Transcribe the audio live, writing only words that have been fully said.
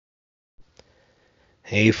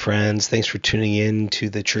Hey friends, thanks for tuning in to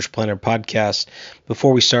the Church Planter Podcast.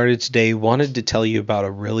 Before we started today, wanted to tell you about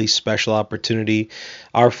a really special opportunity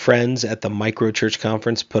our friends at the Micro Church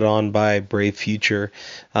Conference put on by Brave Future,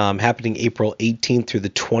 happening April 18th through the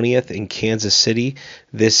 20th in Kansas City.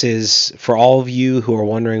 This is for all of you who are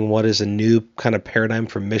wondering what is a new kind of paradigm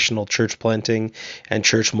for missional church planting and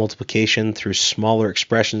church multiplication through smaller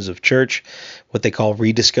expressions of church, what they call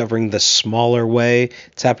rediscovering the smaller way.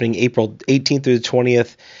 It's happening April 18th through the 20th.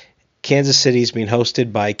 Kansas City is being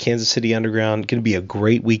hosted by Kansas City Underground. Going to be a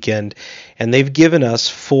great weekend. And they've given us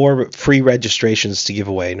 4 free registrations to give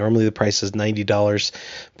away. Normally the price is $90,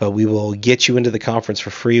 but we will get you into the conference for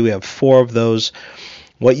free. We have 4 of those.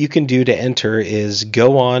 What you can do to enter is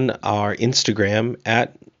go on our Instagram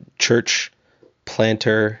at Church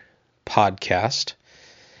Planter Podcast.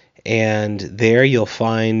 And there you'll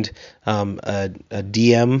find a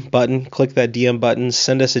DM button. Click that DM button.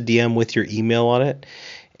 Send us a DM with your email on it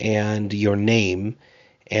and your name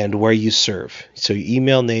and where you serve. So your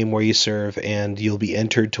email, name, where you serve, and you'll be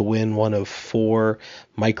entered to win one of 4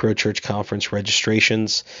 Micro Church Conference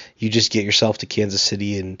registrations. You just get yourself to Kansas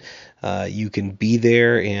City and you can be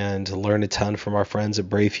there and learn a ton from our friends at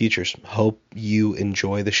Brave Futures. Hope you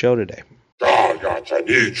enjoy the show today.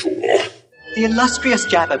 The illustrious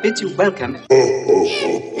Jabba bids you welcome.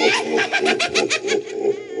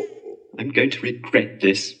 I'm going to regret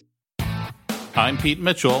this. I'm Pete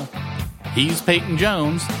Mitchell. He's Peyton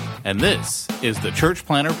Jones. And this is the Church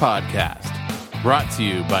Planter Podcast, brought to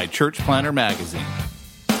you by Church Planter Magazine.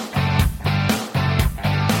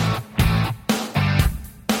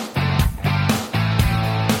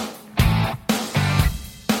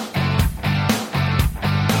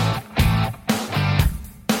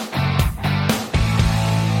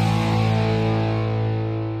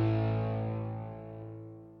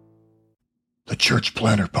 The Church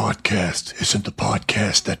Planter Podcast isn't the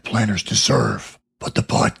podcast that planners deserve, but the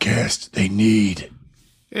podcast they need.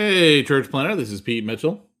 Hey, Church Planter, this is Pete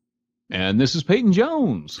Mitchell. And this is Peyton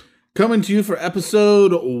Jones. Coming to you for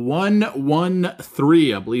episode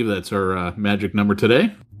 113. I believe that's our magic number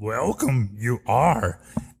today. Welcome, you are.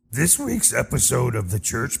 This week's episode of the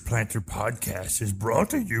Church Planter Podcast is brought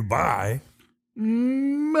to you by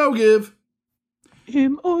Mogiv.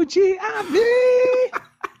 M-O-G-I-V.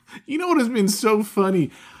 You know what has been so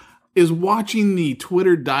funny is watching the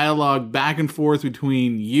Twitter dialogue back and forth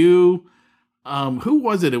between you, who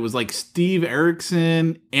was it? It was like Steve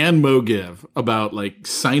Erickson and Mogiv about like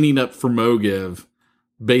signing up for Mogiv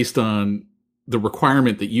based on the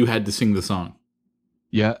requirement that you had to sing the song.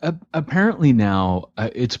 Yeah, apparently now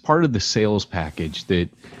it's part of the sales package that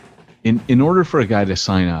in order for a guy to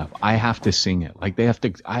sign up, I have to sing it. Like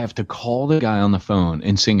I have to call the guy on the phone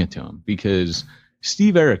and sing it to him because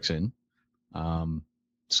Steve Erickson,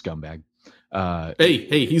 scumbag.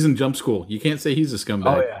 Hey, he's in jump school. You can't say he's a scumbag.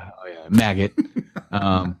 Oh yeah, maggot.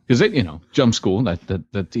 Because jump school.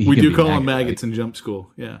 That we do call him maggots, right? In jump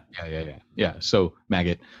school. Yeah. So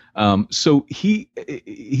maggot. So he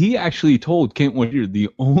actually told Kent Whittier the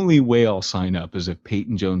only way I'll sign up is if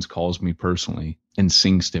Peyton Jones calls me personally and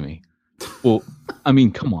sings to me. Well, I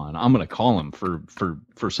mean, come on, I'm gonna call him for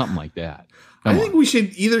something like that. I think we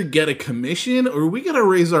should either get a commission or we got to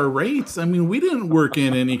raise our rates. I mean, we didn't work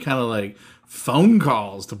in any kind of like phone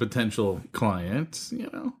calls to potential clients, you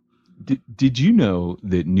know. Did you know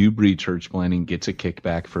that New Breed Church Planting gets a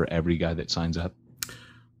kickback for every guy that signs up?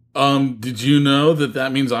 Did you know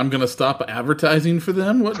that means I'm going to stop advertising for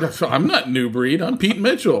them? What? I'm not New Breed. I'm Pete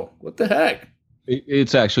Mitchell. What the heck?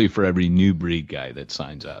 It's actually for every New Breed guy that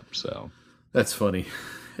signs up. So that's funny.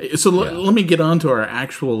 So let me get on to our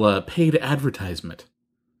actual paid advertisement.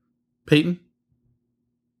 Peyton,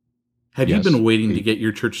 have you been waiting to get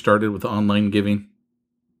your church started with online giving?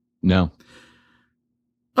 No.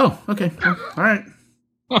 Oh, okay. All right.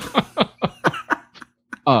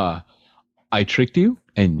 I tricked you,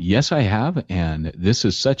 and yes, I have, and this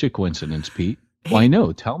is such a coincidence, Pete. Hey, why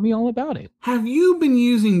no? Tell me all about it. Have you been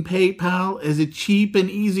using PayPal as a cheap and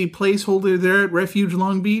easy placeholder there at Refuge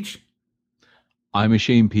Long Beach? I'm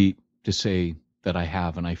ashamed, Pete, to say that I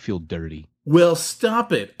have, and I feel dirty. Well,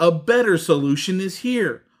 stop it. A better solution is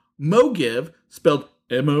here. Mogiv, spelled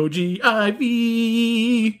M-O-G-I-V,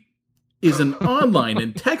 is an online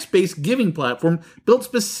and text-based giving platform built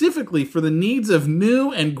specifically for the needs of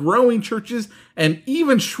new and growing churches and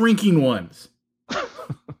even shrinking ones.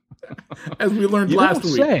 As we learned last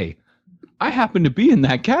week. I happen to be in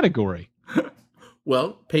that category.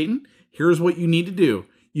 Well, Peyton, here's what you need to do.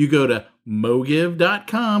 You go to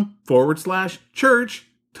mogiv.com/church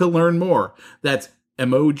to learn more. That's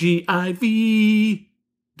mogiv.com/church.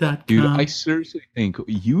 Dude, I seriously think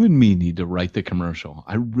you and me need to write the commercial.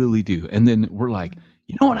 I really do. And then we're like,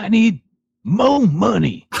 you know what I need? More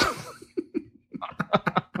money.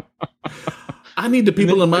 I need the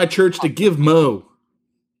people in my church to give Mo.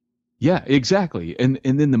 Yeah, exactly. And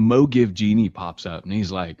then the Mo Give Genie pops up and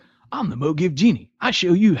he's like, I'm the Mo Give Genie. I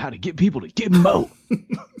show you how to get people to give Mo.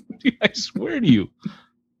 Dude, I swear to you.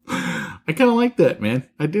 I kind of like that, man.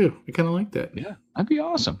 I do. I kind of like that. Yeah, that'd be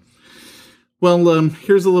awesome. Well,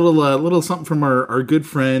 here's a little something from our good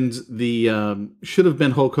friend. The should have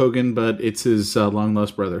been Hulk Hogan, but it's his long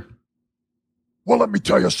lost brother. Well, let me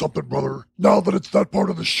tell you something, brother. Now that it's that part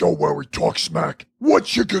of the show where we talk smack,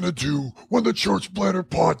 what you gonna do when the Church Planter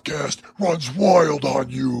podcast runs wild on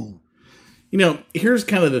you? You know, here's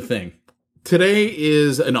kind of the thing. Today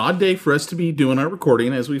is an odd day for us to be doing our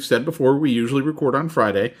recording. As we've said before, we usually record on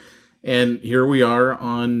Friday. And here we are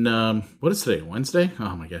on, what is today, Wednesday?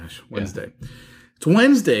 Oh my gosh, Wednesday. Yeah. It's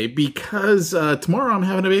Wednesday because tomorrow I'm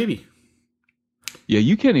having a baby. Yeah,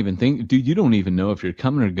 you can't even think, dude, you don't even know if you're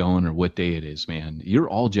coming or going or what day it is, man. You're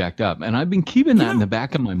all jacked up. And I've been keeping that in the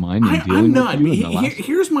back of my mind. I'm not.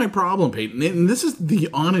 Here's my problem, Peyton, and this is the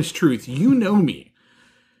honest truth. You know me.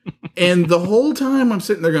 And the whole time I'm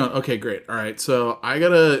sitting there going, okay, great. All right, so I got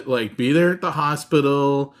to be there at the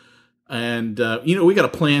hospital. And, we got a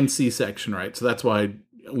planned C-section, right? So that's why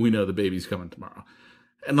we know the baby's coming tomorrow.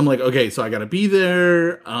 And I'm like, okay, so I got to be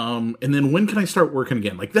there. And then when can I start working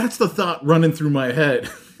again? That's the thought running through my head.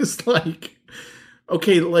 It's like,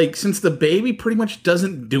 okay, since the baby pretty much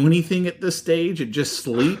doesn't do anything at this stage, it just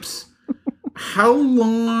sleeps. How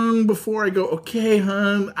long before I go, okay,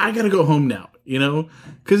 hon, I got to go home now,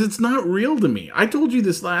 Because it's not real to me. I told you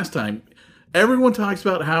this last time. Everyone talks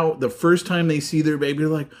about how the first time they see their baby, they're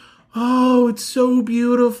like, oh, it's so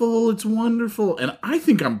beautiful. It's wonderful. And I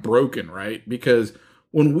think I'm broken, right? Because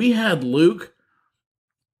when we had Luke,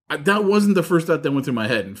 that wasn't the first thought that went through my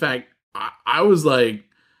head. In fact, I was like,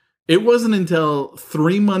 it wasn't until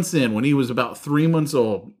 3 months in, when he was about 3 months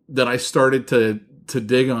old, that I started to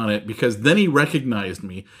dig on it, because then he recognized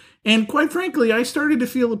me. And quite frankly, I started to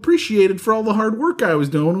feel appreciated for all the hard work I was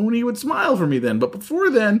doing when he would smile for me then. But before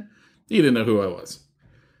then, he didn't know who I was.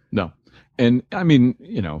 No. And I mean,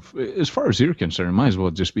 as far as you're concerned, it might as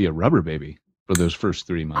well just be a rubber baby for those first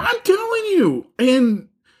 3 months. I'm telling you. And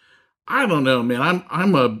I don't know, man.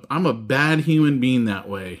 I'm a bad human being that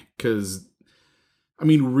way. Because, I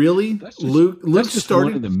mean, really, Luke just started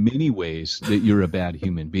one of the many ways that you're a bad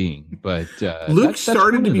human being. But Luke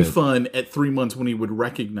started to be fun at 3 months when he would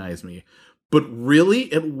recognize me. But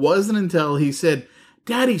really, it wasn't until he said,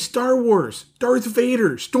 Daddy, Star Wars, Darth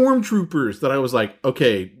Vader, Stormtroopers, that I was like,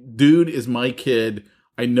 okay, dude is my kid.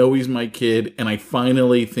 I know he's my kid. And I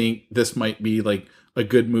finally think this might be a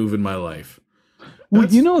good move in my life. Well,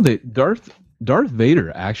 you know that Darth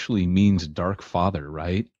Vader actually means Dark Father,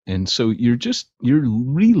 right? And so you're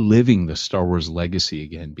reliving the Star Wars legacy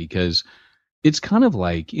again, because it's kind of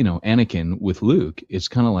like, Anakin with Luke. It's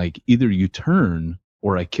kind of like either you turn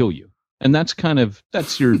or I kill you. And that's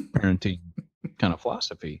your parenting kind of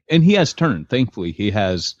philosophy. And he has turned. Thankfully, he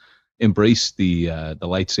has embraced the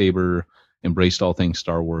lightsaber, embraced all things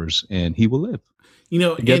Star Wars, and he will live.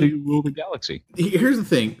 Together you rule the galaxy. Here's the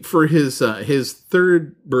thing. For his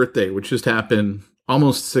third birthday, which just happened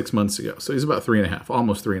almost 6 months ago, so he's about 3.5,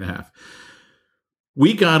 almost 3.5.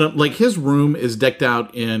 We got him, his room is decked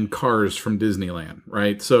out in cars from Disneyland,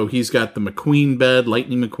 right? So he's got the McQueen bed,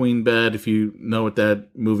 Lightning McQueen bed, if you know what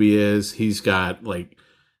that movie is. He's got,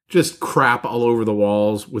 just crap all over the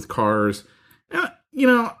walls with cars.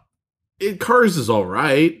 Cars is all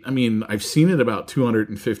right. I mean, I've seen it about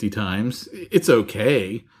 250 times. It's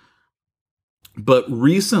okay. But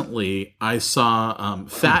recently, I saw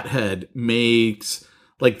Fathead makes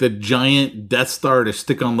the giant Death Star to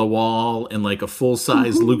stick on the wall and a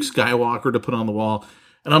full-size Luke Skywalker to put on the wall.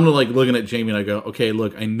 And I'm looking at Jamie and I go, okay,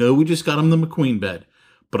 look, I know we just got him the McQueen bed,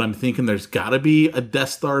 but I'm thinking there's got to be a Death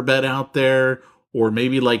Star bed out there, or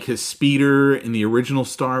maybe his speeder in the original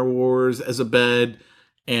Star Wars as a bed.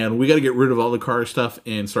 And we got to get rid of all the car stuff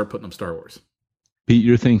and start putting up Star Wars. Pete,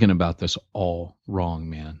 you're thinking about this all wrong,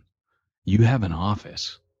 man. You have an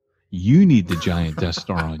office. You need the giant Death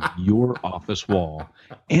Star on your office wall.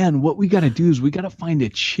 And what we got to do is we got to find a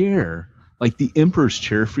chair, like the Emperor's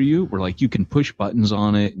chair for you, where you can push buttons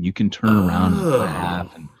on it and you can turn around and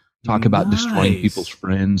laugh and talk about destroying people's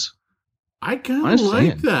friends. I kind of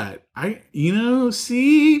like that.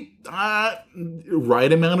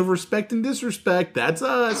 Right amount of respect and disrespect. That's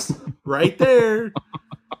us right there.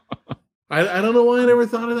 I don't know why I never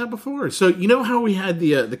thought of that before. So you know how we had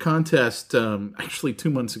the contest actually 2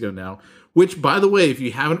 months ago now, Which, by the way, if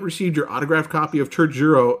you haven't received your autographed copy of Church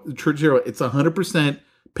Zero, it's 100%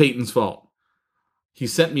 Peyton's fault. He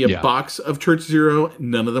sent me a box of Church Zero.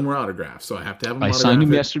 None of them were autographed, so I have to have them autographed. I signed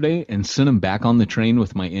him yesterday and sent him back on the train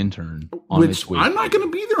with my intern. Which I'm not going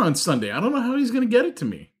to be there on Sunday. I don't know how he's going to get it to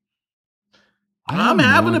me. I'm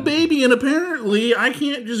having a baby, and apparently I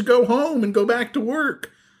can't just go home and go back to work.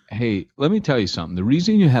 Hey, let me tell you something. The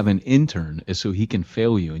reason you have an intern is so he can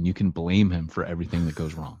fail you, and you can blame him for everything that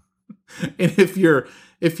goes wrong. And if you're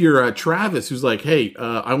Travis, who's like, hey,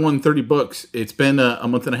 I won 30 books. It's been a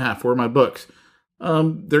month and a half. Where are my books?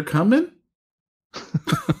 They're coming.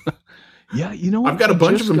 Yeah, you know what? I've got a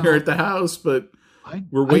bunch of them here at the house, but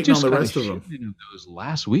we're waiting on the rest of them. Those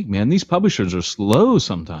last week, man. These publishers are slow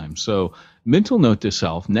sometimes. So, mental note to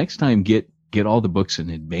self: next time, get all the books in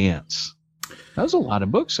advance. That was a lot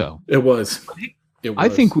of books, though. It was. I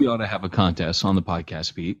think we ought to have a contest on the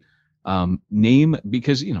podcast, Pete. Name,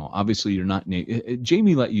 because obviously you're not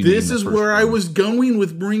Jamie let you. This is where I was going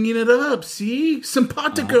with bringing it up. See,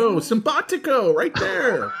 simpatico, right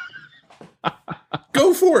there.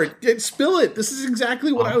 Go for it. Spill it. This is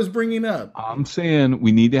exactly what I was bringing up. I'm saying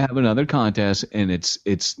we need to have another contest, and it's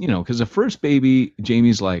because the first baby,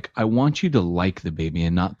 Jamie's like, I want you to like the baby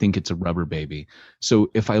and not think it's a rubber baby. So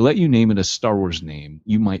if I let you name it a Star Wars name,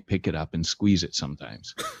 you might pick it up and squeeze it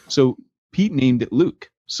sometimes. So Pete named it Luke.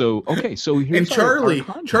 So here's and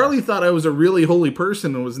Charlie thought I was a really holy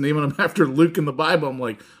person and was naming him after Luke in the Bible. I'm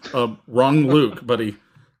like, wrong Luke, buddy.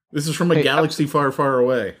 This is from a galaxy far, far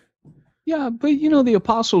away. Yeah, but the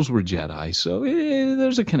apostles were Jedi, so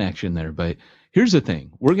there's a connection there. But here's the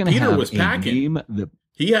thing: we're going to have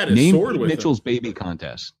he had his sword Pete with Mitchell's him. Baby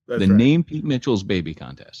contest. That's name Pete Mitchell's Baby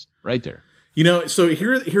contest, right there. So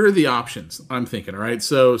here are the options I'm thinking, all right?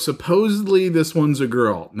 So supposedly this one's a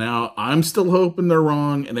girl. Now, I'm still hoping they're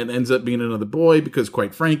wrong and it ends up being another boy because,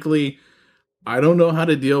 quite frankly, I don't know how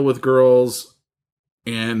to deal with girls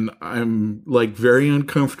and I'm, very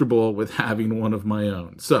uncomfortable with having one of my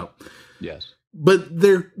own. So, yes. But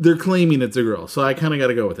they're claiming it's a girl, so I kind of got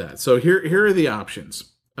to go with that. So here are the options.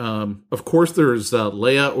 Of course, there's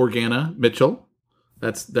Leia Organa Mitchell.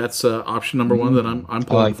 That's option number one that I'm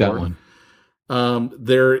pulling I like for. That one.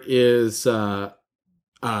 There is Takahashi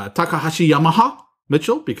Yamaha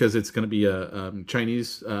Mitchell, because it's going to be a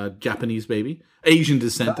Chinese, Japanese baby. Asian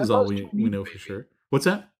descent is all we know for sure. What's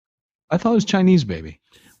that? I thought it was Chinese baby.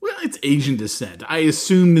 Well, it's Asian descent. I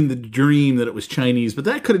assumed in the dream that it was Chinese, but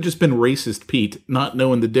that could have just been racist Pete, not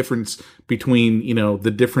knowing the difference between,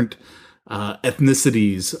 the different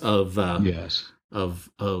ethnicities of yes. Of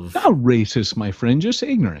not racist, my friend, just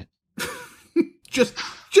ignorant. Just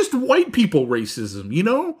white people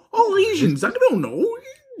racism, all Asians. I don't know,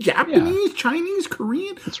 Japanese, Chinese,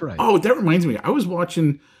 Korean. That's right. Oh, that reminds me. I was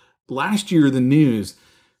watching last year the news.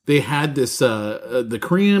 They had this the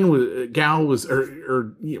Korean gal was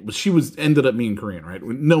she ended up being Korean, right?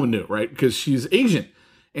 No one knew, right? Because she's Asian,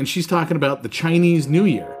 and she's talking about the Chinese New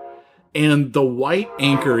Year. And the white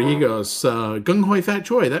anchor, he goes, "Gung hoi fat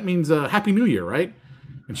choi." That means Happy New Year, right?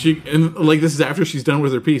 And this is after she's done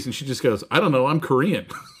with her piece, and she just goes, "I don't know, I'm Korean."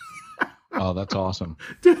 Oh, that's awesome.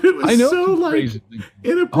 Dude, it was so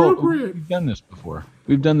inappropriate. We've done this before.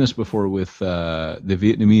 We've done this before with the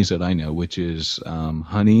Vietnamese that I know, which is,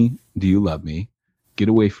 honey, do you love me? Get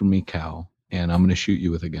away from me, cow, and I'm going to shoot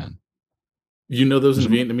you with a gun. You know those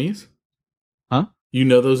in Vietnamese? Huh? You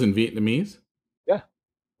know those in Vietnamese? Yeah.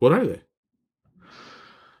 What are they?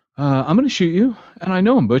 I'm going to shoot you, and I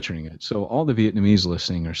know I'm butchering it. So all the Vietnamese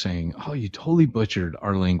listening are saying, "Oh, you totally butchered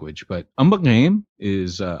our language." But game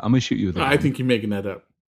is I'm going to shoot you with a gun. I think you're making that up.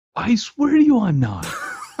 I swear to you, I'm not.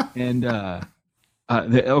 And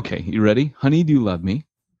okay, you ready? Honey, do you love me?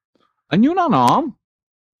 And you know.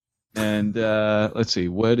 And let's see,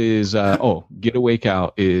 what is getaway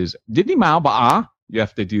cow is Diddy Mao Ba'a. You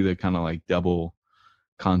have to do the kind of double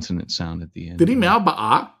consonant sound at the end. Diddy Mao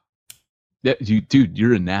Ba'a. Yeah, dude,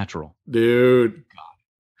 you're a natural. Dude.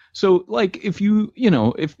 So if you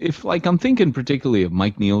if I'm thinking particularly of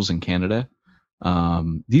Mike Niels in Canada,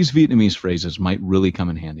 these Vietnamese phrases might really come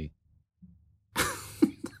in handy.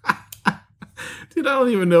 Dude, I don't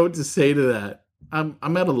even know what to say to that.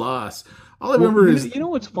 I'm at a loss. All I remember is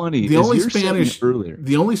what's funny. The only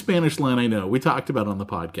Spanish line I know we talked about on the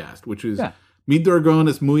podcast, which is "Mi dragón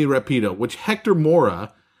es muy rápido," which Hector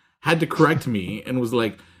Mora had to correct me and was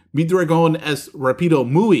like, "Mi dragón es rápido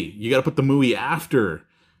muy." You got to put the muy after.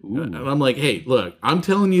 Ooh. And I'm like, hey, look, I'm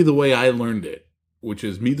telling you the way I learned it, which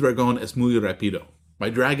is "Mi dragón es muy rápido." My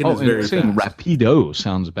dragon is very fast. Rapido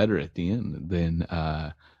sounds better at the end than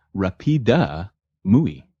rapida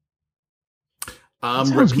muy.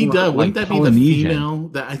 Rapida, wouldn't that be the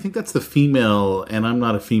female? I think that's the female, and I'm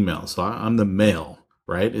not a female, so I'm the male,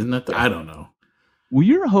 right? Isn't that I don't know. Well,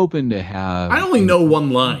 you're hoping to have... I only know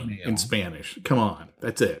one line in Spanish. Come on.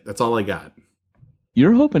 That's it. That's all I got.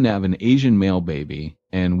 You're hoping to have an Asian male baby,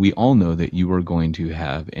 and we all know that you are going to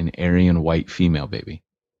have an Aryan white female baby.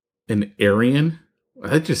 An Aryan?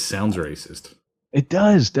 That just sounds racist. It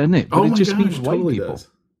does, doesn't it? But it just gosh, means white totally people. Does.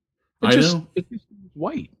 I know. It just means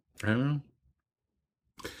white.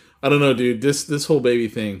 I don't know, dude. This whole baby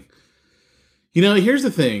thing. You know, here's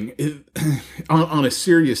the thing. On a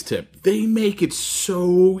serious tip, they make it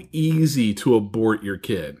so easy to abort your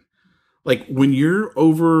kid. Like when you're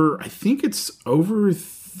over, I think it's over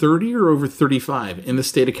 30 or over 35 in the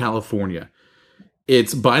state of California,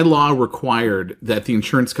 it's by law required that the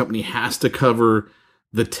insurance company has to cover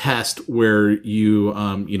the test where you,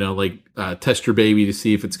 test your baby to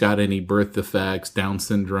see if it's got any birth defects, Down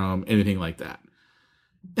syndrome, anything like that.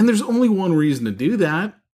 And there's only one reason to do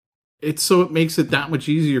that. It's so it makes it that much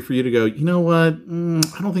easier for you to go, you know what?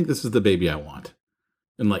 I don't think this is the baby I want.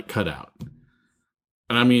 And like cut out.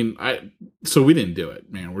 And I mean, so we didn't do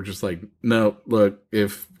it, man. We're just like, no, look,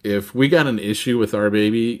 if we got an issue with our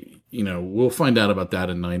baby, you know, we'll find out about that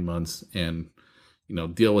in 9 months and, you know,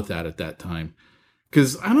 deal with that at that time.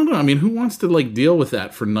 Because I don't know. I mean, who wants to like deal with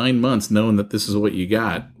that for 9 months knowing that this is what you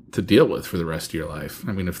got to deal with for the rest of your life?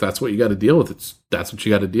 I mean, if that's what you got to deal with, that's what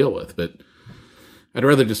you got to deal with. But I'd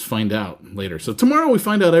rather just find out later. So tomorrow we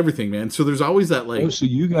find out everything, man. So there's always that like... Oh, so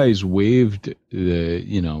you guys waived the,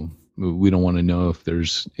 you know, we don't want to know if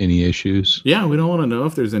there's any issues? Yeah, we don't want to know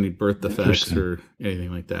if there's any birth defects or anything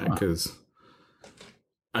like that. Because,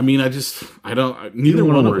 I mean, neither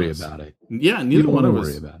one of us about it. Yeah, neither one of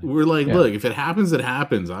us. We're like, look, if it happens, it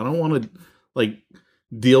happens. I don't want to, like,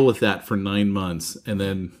 deal with that for 9 months and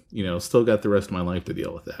then, you know, still got the rest of my life to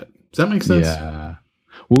deal with that. Does that make sense? Yeah.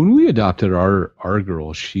 When we adopted our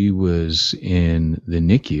girl, she was in the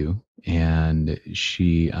NICU and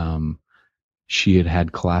she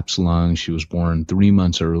had collapsed lungs. She was born 3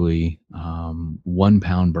 months early, 1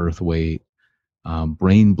 pound birth weight,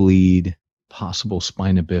 brain bleed, possible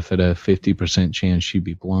spina bifida, 50% chance she'd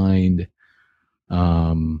be blind.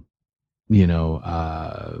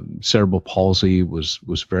 Cerebral palsy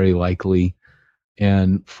was very likely.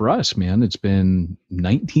 And for us, man, it's been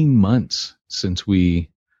 19 months since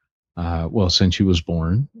since she was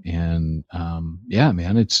born. And, yeah,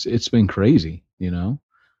 man, it's been crazy, you know?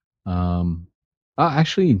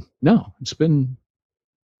 Actually, no, it's been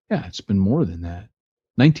more than that.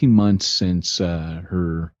 19 months since,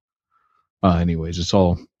 her, anyways, it's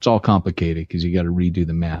all complicated because you got to redo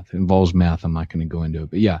the math. It involves math. I'm not going to go into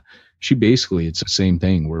it, but yeah, it's the same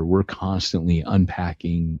thing where we're constantly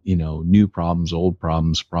unpacking, you know, new problems, old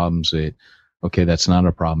problems that, okay, that's not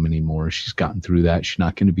a problem anymore. She's gotten through that. She's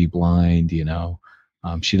not going to be blind, you know,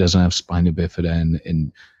 she doesn't have spina bifida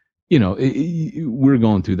and, you know, we're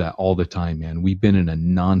going through that all the time, man. We've been in a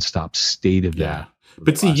nonstop state of that.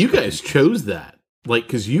 But see, you guys chose that, like,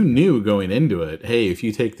 because you knew going into it, hey, if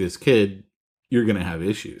you take this kid, you're going to have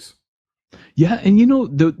issues. Yeah, and you know,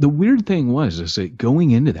 the weird thing is that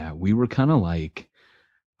going into that, we were kind of like,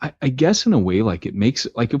 I guess in a way, like it makes,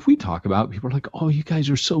 like if we talk about it, people are like, oh, you guys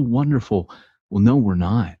are so wonderful. Well, no, we're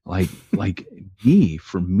not. Like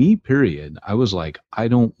for me, period, I was like, I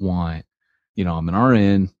don't want, you know, I'm an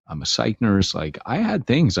RN, I'm a psych nurse. Like I had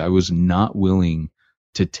things I was not willing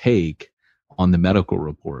to take on the medical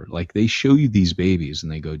report. Like they show you these babies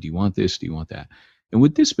and they go, do you want this? Do you want that? And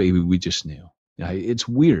with this baby, we just knew. It's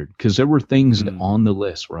weird because there were things on the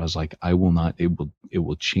list where I was like, I will not, it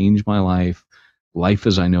will change my life. Life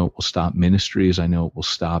as I know it will stop. Ministry as I know it will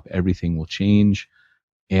stop. Everything will change.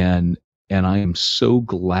 And I am so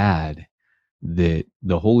glad that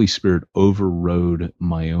the Holy Spirit overrode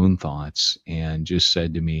my own thoughts and just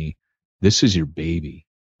said to me, this is your baby.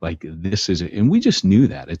 Like this is it. And we just knew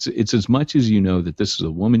that. It's as much as you know that this is a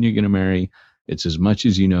woman you're going to marry. It's as much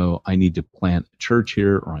as you know, I need to plant a church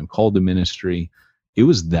here or I'm called to ministry. It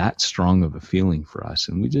was that strong of a feeling for us.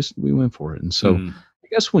 And we went for it. And so I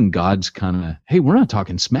guess when God's kind of, hey, we're not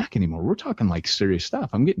talking smack anymore. We're talking like serious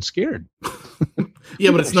stuff. I'm getting scared.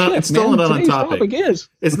 Yeah, but it's not, it's still not on topic.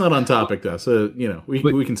 It's not on topic though. So, you know,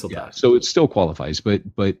 we can still talk. So it still qualifies, but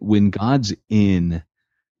when God's in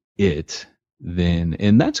it, then,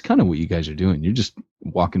 and that's kind of what you guys are doing. You're just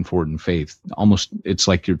walking forward in faith. Almost, it's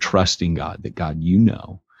like you're trusting God, that God, you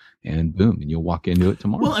know, and boom, and you'll walk into it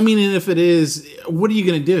tomorrow. Well, I mean, and if it is, what are you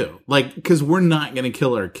going to do? Like, because we're not going to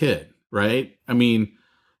kill our kid, right? I mean,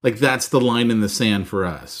 like that's the line in the sand for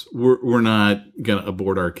us. We're not going to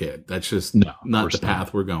abort our kid. That's just not the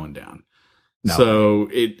path we're going down. No. So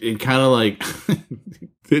it kind of like,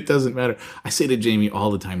 it doesn't matter. I say to Jamie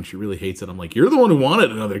all the time, she really hates it. I'm like, you're the one who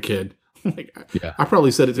wanted another kid. Like, yeah. I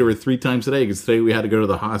probably said it to her 3 times today because today we had to go to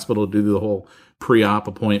the hospital to do the whole pre-op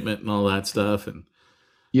appointment and all that stuff. And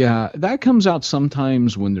yeah, that comes out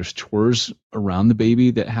sometimes when there's chores around the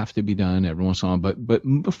baby that have to be done every once in a while. But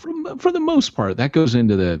for the most part, that goes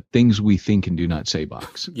into the things we think and do not say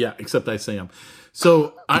box. Yeah, except I say them.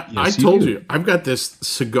 So I told you, I've got this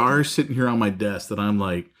cigar sitting here on my desk that I'm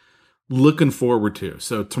like looking forward to.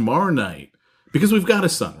 So tomorrow night, because we've got a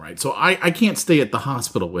son, right? So I can't stay at the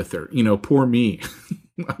hospital with her. You know, poor me.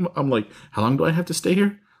 I'm like, how long do I have to stay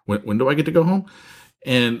here? When do I get to go home?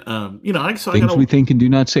 And, you know, things we think and do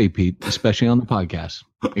not say, Pete, especially on the podcast.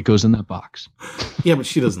 It goes in that box. Yeah, but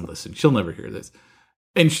she doesn't listen. She'll never hear this.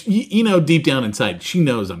 And, you know, deep down inside, she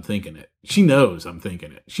knows I'm thinking it. She knows I'm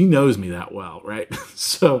thinking it. She knows me that well, right?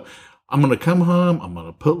 So I'm going to come home. I'm going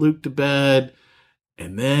to put Luke to bed.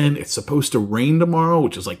 And then it's supposed to rain tomorrow,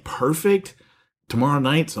 which is like perfect tomorrow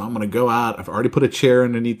night. So I'm going to go out. I've already put a chair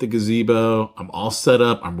underneath the gazebo. I'm all set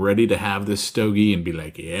up. I'm ready to have this stogie and be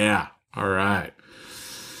like, yeah, all right.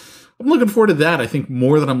 I'm looking forward to that. I think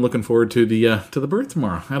more than I'm looking forward to the birth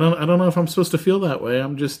tomorrow. I don't know if I'm supposed to feel that way.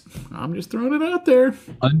 I'm just throwing it out there.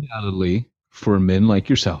 Undoubtedly, for men like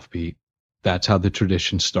yourself, Pete, that's how the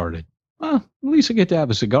tradition started. Well, at least I get to have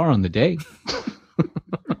a cigar on the day.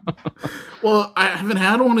 Well, I haven't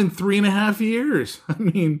had one in 3.5 years. I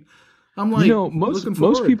mean, I'm like, you know, most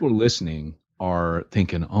people listening are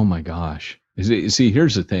thinking, oh my gosh. See,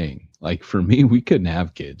 here's the thing. Like for me, we couldn't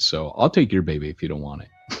have kids, so I'll take your baby if you don't want it.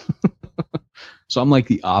 So I'm like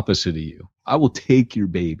the opposite of you. I will take your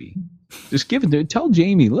baby. Just give it to. Tell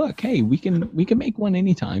Jamie, look, hey, we can make one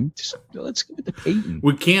anytime. Just let's give it to Peyton.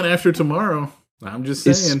 We can't after tomorrow. I'm just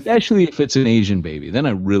saying. Especially if it's an Asian baby, then I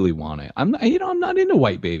really want it. I'm not into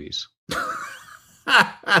white babies.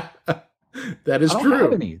 That is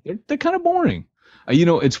true. They're kind of boring. You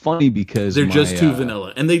know, it's funny because they're just too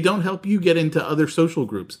vanilla, and they don't help you get into other social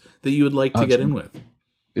groups that you would like to get in with.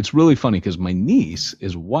 It's really funny because my niece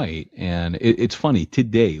is white, and it's funny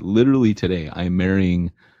today, literally today, I'm marrying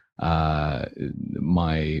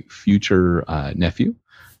my future nephew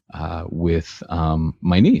with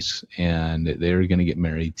my niece, and they're going to get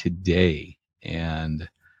married today. And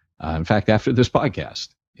in fact, after this podcast.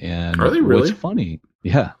 And are they really? What's funny?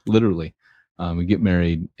 Yeah, literally. We get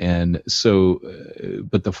married, and so,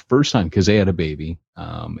 but the first time, because they had a baby,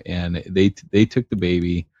 and they took the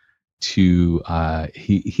baby to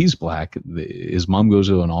he's black. His mom goes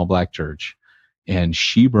to an all black church, and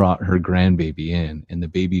she brought her grandbaby in, and the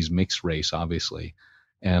baby's mixed race, obviously.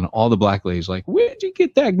 And all the black ladies like, where'd you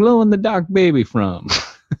get that glow in the dark baby from?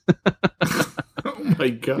 Oh my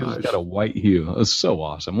gosh! He's got a white hue. It was so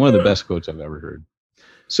awesome. One of the best quotes I've ever heard.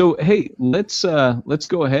 So, hey, let's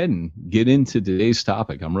go ahead and get into today's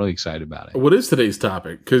topic. I'm really excited about it. What is today's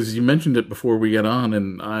topic? Because you mentioned it before we got on,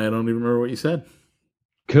 and I don't even remember what you said.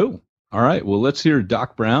 Cool. All right. Well, let's hear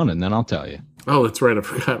Doc Brown, and then I'll tell you. Oh, that's right. I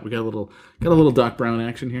forgot. We got a little Doc Brown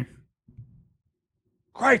action here.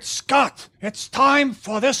 Great Scott! It's time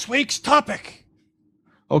for this week's topic.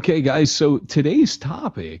 Okay, guys. So today's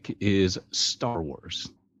topic is Star Wars.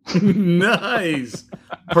 Nice.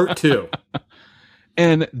 Part 2.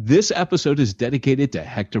 And this episode is dedicated to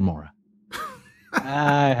Hector Mora.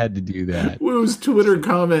 I had to do that. Woo's Twitter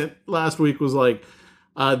comment last week was like,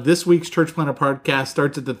 this week's Church Planter podcast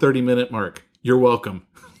starts at the 30-minute mark. You're welcome.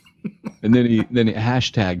 And then he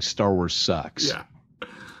hashtag Star Wars sucks. Yeah.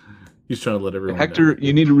 He's trying to let everyone Hector,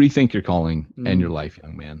 you need to rethink your calling and your life,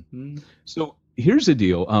 young man. So here's the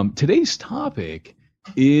deal. Today's topic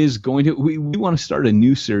is going to, we want to start a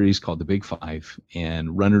new series called The Big Five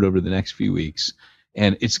and run it over the next few weeks.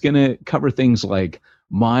 And it's going to cover things like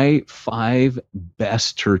my 5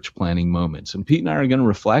 best church planning moments. And Pete and I are going to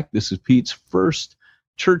reflect. This is Pete's first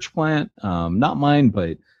church plant, not mine,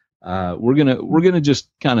 but we're gonna just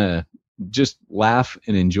kind of just laugh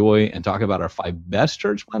and enjoy and talk about our 5 best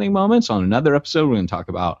church planning moments. On another episode, we're going to talk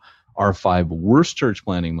about our 5 worst church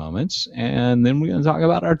planning moments, and then we're going to talk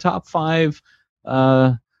about our top 5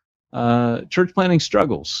 church planning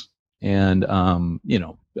struggles and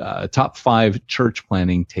top 5 church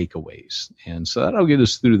planning takeaways. And so that'll get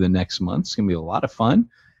us through the next month. It's going to be a lot of fun.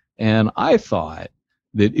 And I thought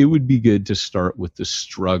that it would be good to start with the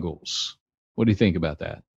struggles. What do you think about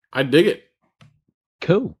that? I dig it.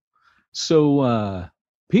 Cool. So,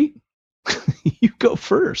 Pete, you go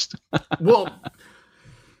first. Well,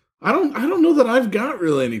 I don't know that I've got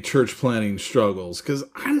really any church planning struggles because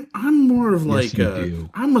I'm more of like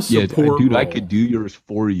I'm a support. Dude, role. I could do yours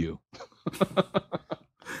for you.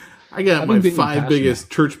 I got my 5 biggest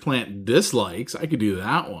church plant dislikes. I could do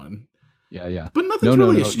that one. Yeah. But nothing's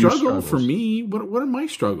really a struggle for me. What are my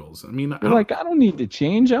struggles? I mean, I don't need to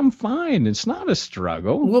change. I'm fine. It's not a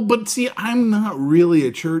struggle. Well, but see, I'm not really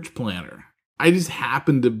a church planter. I just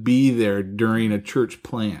happen to be there during a church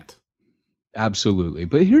plant. Absolutely.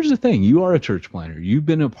 But here's the thing. You are a church planter. You've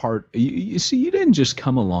been a part. You see, you didn't just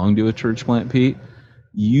come along to a church plant, Pete.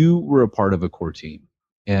 You were a part of a core team.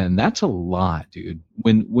 And that's a lot, dude.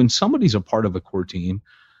 When somebody's a part of a core team,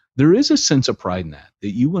 there is a sense of pride in that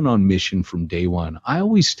you went on mission from day one. I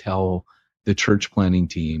always tell the church planting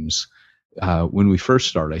teams when we first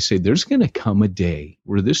start, I say there's going to come a day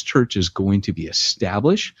where this church is going to be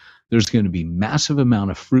established. There's going to be massive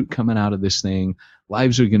amount of fruit coming out of this thing.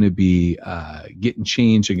 Lives are going to be getting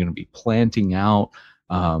changed. They're going to be planting out.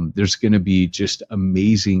 There's going to be just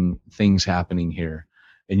amazing things happening here.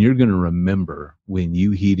 And you're going to remember when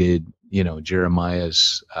you heeded,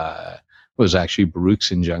 Jeremiah's, was actually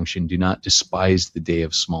Baruch's injunction, do not despise the day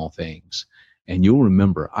of small things. And you'll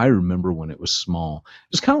remember, I remember when it was small.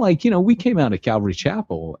 It's kind of like, we came out of Calvary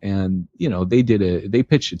Chapel and, they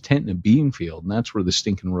pitched a tent in a bean field, and that's where the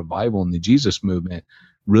stinking revival and the Jesus movement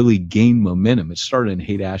really gained momentum. It started in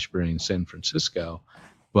Haight-Ashbury in San Francisco,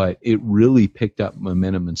 but it really picked up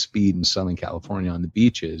momentum and speed in Southern California on the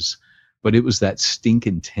beaches. But it was that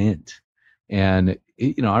stinking tent. And,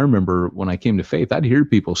 I remember when I came to faith, I'd hear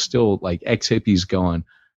people still like ex-hippies going,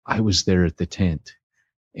 I was there at the tent.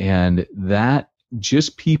 And that,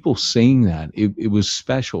 just people saying that, it was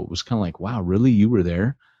special. It was kind of like, wow, really? You were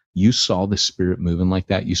there? You saw the Spirit moving like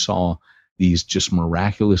that? You saw these just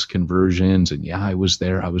miraculous conversions? And yeah, I was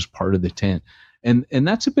there. I was part of the tent. And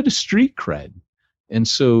that's a bit of street cred. And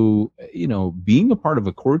so, being a part of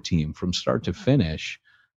a core team from start to finish,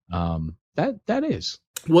 that is.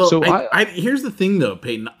 Well, so here's the thing though,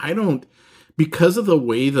 Peyton, because of the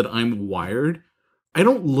way that I'm wired, I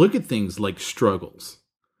don't look at things like struggles.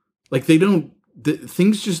 Like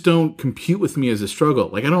things just don't compute with me as a struggle.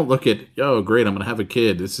 Like I don't look at, oh great, I'm going to have a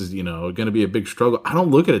kid. This is, going to be a big struggle. I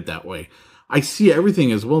don't look at it that way. I see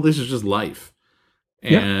everything as, well, this is just life.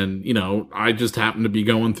 And, I just happen to be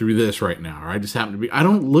going through this right now. Or I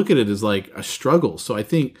don't look at it as like a struggle. So I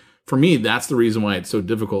think, for me, that's the reason why it's so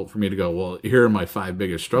difficult for me to go, well, here are my 5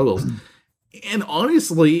 biggest struggles. And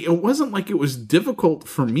honestly, it wasn't like it was difficult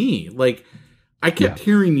for me. Like, I kept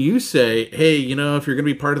hearing you say, hey, if you're going to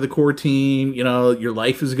be part of the core team, your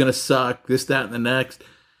life is going to suck, this, that, and the next.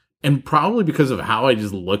 And probably because of how I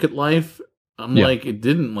just look at life, I'm like, it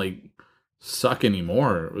didn't like suck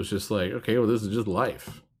anymore. It was just like, okay, well, this is just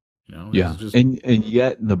life. And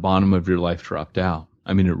yet the bottom of your life dropped out.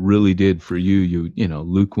 I mean, it really did for you.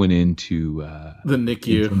 Luke went into the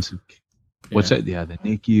NICU. What's that? Yeah, the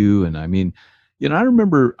NICU. And I mean, I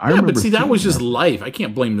remember. But see, that was just life. I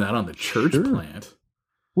can't blame that on the church plant.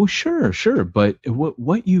 Well, sure. But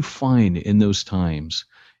what you find in those times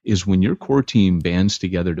is when your core team bands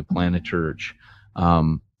together to plant a church,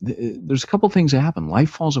 there's a couple things that happen. Life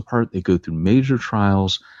falls apart. They go through major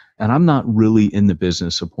trials. And I'm not really in the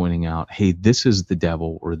business of pointing out, hey, this is the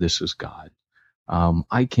devil or this is God.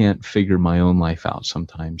 I can't figure my own life out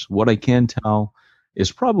sometimes. What I can tell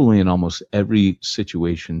is probably in almost every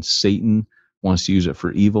situation, Satan wants to use it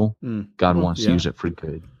for evil. God wants to use it for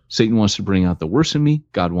good. Satan wants to bring out the worst in me.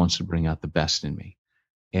 God wants to bring out the best in me.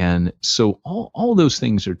 And so all those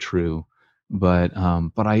things are true. But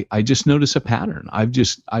I just notice a pattern. I've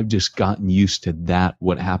just gotten used to that.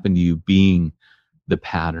 What happened to you being the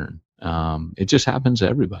pattern. It just happens to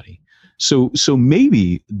everybody. So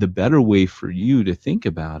maybe the better way for you to think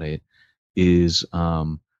about it is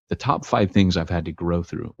the top 5 things I've had to grow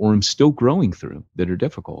through, or I'm still growing through, that are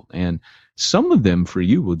difficult. And some of them for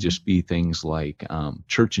you will just be things like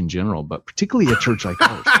church in general, but particularly a church like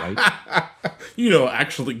ours, right?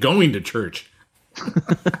 Actually going to church.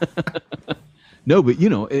 No, but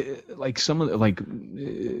like some of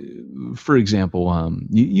for example,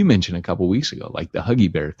 you mentioned a couple weeks ago, like the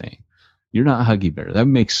Huggy Bear thing. You're not Huggy Bear. That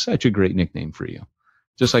makes such a great nickname for you.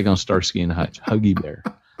 Just like on Starsky and Hutch, Huggy Bear.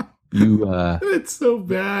 It's so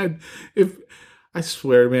bad. I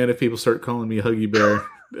swear, man, if people start calling me Huggy Bear,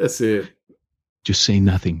 that's it. Just say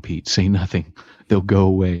nothing, Pete. Say nothing. They'll go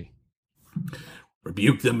away.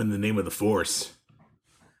 Rebuke them in the name of the Force.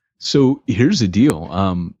 So here's the deal.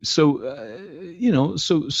 So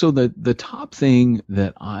the top thing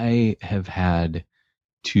that I have had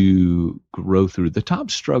to grow through, the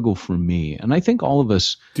top struggle for me, and I think all of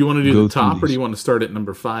us. Do you want to do the top, or do you want to start at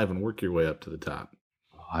number 5 and work your way up to the top?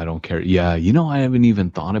 I don't care. Yeah, I haven't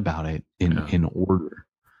even thought about it in order.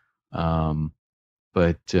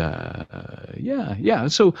 But yeah.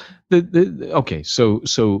 So okay. So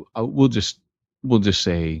we'll just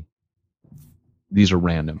say these are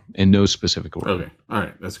random and no specific order. Okay. All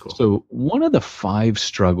right. That's cool. So one of the 5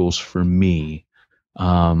 struggles for me,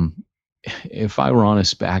 if I were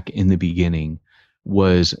honest, back in the beginning,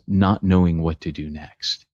 was not knowing what to do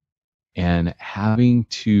next and having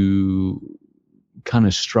to kind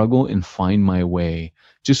of struggle and find my way,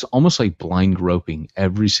 just almost like blind groping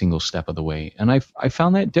every single step of the way. And I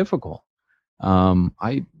found that difficult.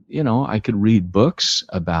 I could read books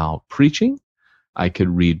about preaching. I could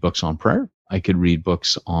read books on prayer. I could read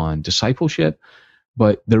books on discipleship,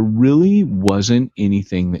 but there really wasn't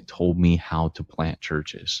anything that told me how to plant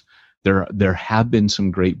churches. There have been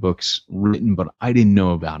some great books written, but I didn't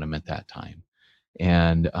know about them at that time.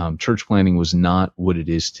 And church planting was not what it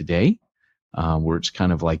is today, where it's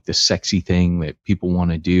kind of like the sexy thing that people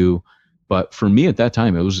want to do. But for me at that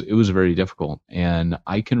time, it was very difficult. And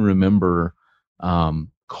I can remember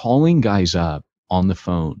calling guys up on the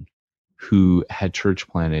phone who had church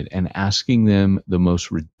planted and asking them the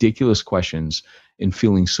most ridiculous questions and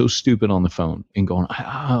feeling so stupid on the phone and going,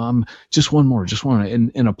 just one more,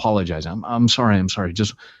 and apologize. I'm sorry.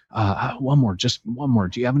 Just one more.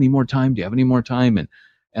 Do you have any more time?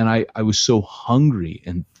 And I was so hungry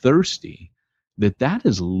and thirsty that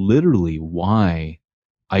is literally why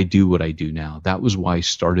I do what I do now. That was why I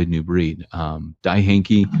started New Breed. Di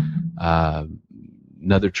Hankey,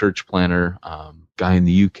 another church planter, guy in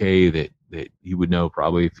the UK that you would know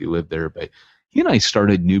probably if you lived there, but he and I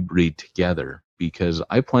started New Breed together because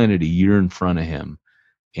I planted a year in front of him,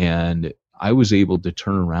 and I was able to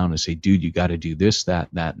turn around and say, dude, you got to do this, that,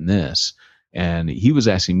 and this. And he was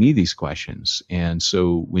asking me these questions. And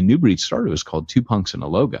so when New Breed started, it was called Two Punks and a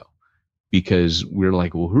Logo, because we're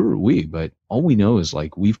like, well, who are we? But all we know is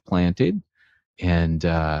like we've planted, and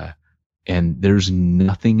there's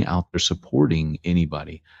nothing out there supporting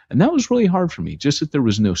anybody. And that was really hard for me, just that there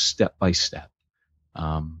was no step by step.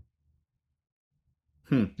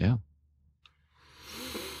 Yeah.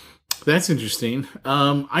 That's interesting.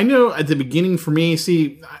 I know at the beginning for me,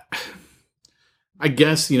 I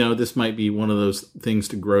guess, this might be one of those things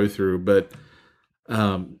to grow through, but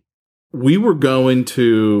we were going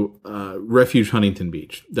to Refuge Huntington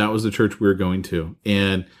Beach. That was the church we were going to.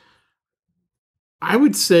 And I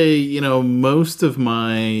would say, most of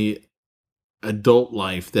my adult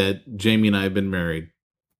life that Jamie and I have been married,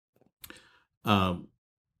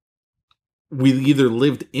 we either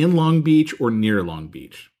lived in Long Beach or near Long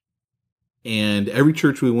Beach. And every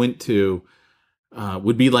church we went to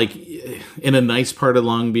would be like in a nice part of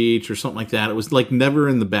Long Beach or something like that. It was like never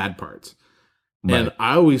in the bad parts. Right. And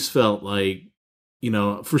I always felt like,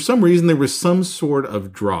 for some reason there was some sort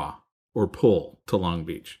of draw or pull to Long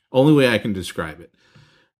Beach. Only way I can describe it.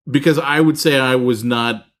 Because I would say I was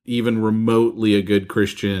not even remotely a good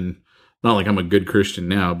Christian. Not like I'm a good Christian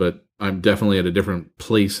now, but I'm definitely at a different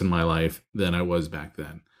place in my life than I was back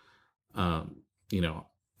then.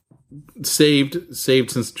 Saved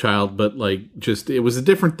since a child, but like just, it was a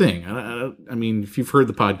different thing. I mean, if you've heard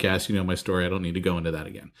the podcast, you know my story. I don't need to go into that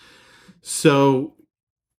again. So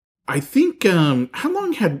I think, how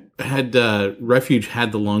long had Refuge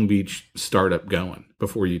had the Long Beach startup going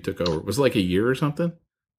before you took over? Was it like a year or something?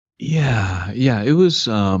 Yeah. It was,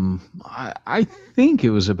 I think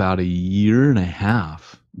it was about a year and a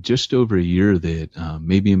half, just over a year that,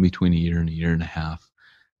 maybe in between a year and a half,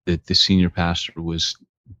 that the senior pastor was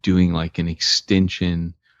doing like an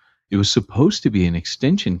extension. It was supposed to be an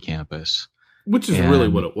extension campus. Which is really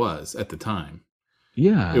what it was at the time.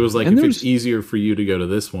 Yeah. It was like, if it's easier for you to go to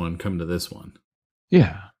this one, come to this one.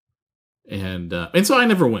 Yeah. And so I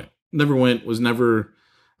never went,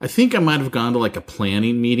 I think I might have gone to like a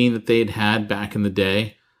planning meeting that they had back in the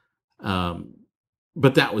day.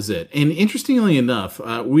 But that was it. And interestingly enough,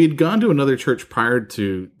 we had gone to another church prior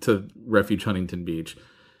to Refuge Huntington Beach,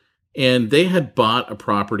 and they had bought a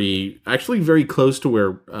property actually very close to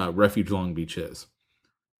where Refuge Long Beach is.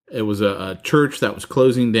 It was a church that was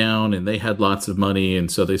closing down, and they had lots of money.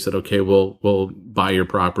 And so they said, okay, we'll buy your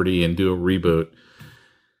property and do a reboot.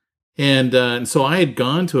 And so I had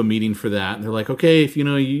gone to a meeting for that, and they're like, okay, if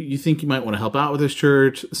you think you might want to help out with this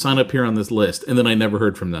church, sign up here on this list. And then I never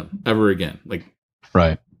heard from them ever again. Like,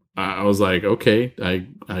 right. I was like, okay,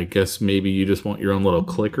 I guess maybe you just want your own little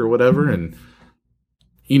clique or whatever. And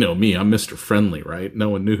you know me, I'm Mr. Friendly, right? No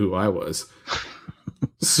one knew who I was.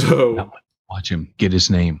 So watch him get his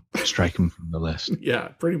name, strike him from the list. Yeah,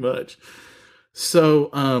 pretty much. So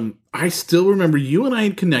I still remember you and I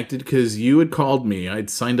had connected because you had called me. I'd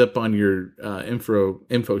signed up on your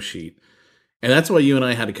info sheet, And that's why you and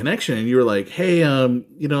I had a connection. And you were like, "Hey, I'm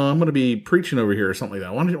going to be preaching over here or something like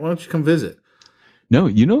that. Why don't you come visit?" No,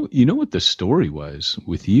 you know what the story was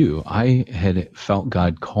with you. I had felt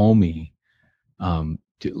God call me,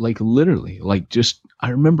 like literally, like just. I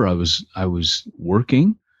remember I was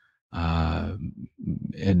working,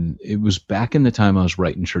 and it was back in the time I was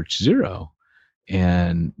writing Church Zero,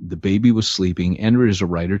 and the baby was sleeping. Andrea is a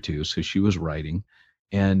writer too, so she was writing,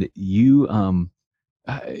 and you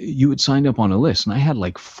had signed up on a list, and I had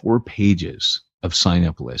like 4 pages of sign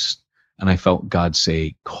up list, and I felt God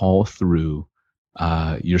say, call through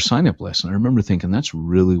your sign up list. And I remember thinking, that's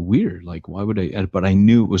really weird. Like, why would I? But I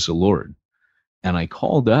knew it was the Lord. And I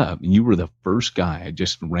called up, and you were the first guy. I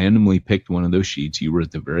just randomly picked one of those sheets. You were at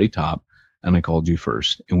the very top, and I called you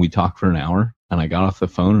first. And we talked for an hour, and I got off the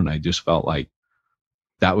phone, and I just felt like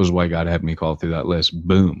that was why God had me call through that list.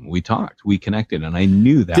 Boom. We talked. We connected, and I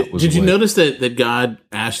knew that was. Did you notice that God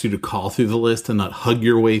asked you to call through the list and not hug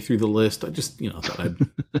your way through the list? I just, thought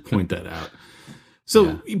I'd point that out.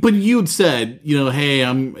 So, yeah. But you had said,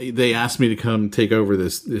 hey, they asked me to come take over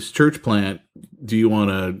this church plant. Do you want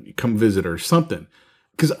to come visit or something?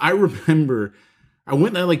 Because I remember I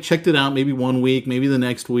went and I checked it out maybe one week, maybe the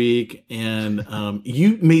next week. And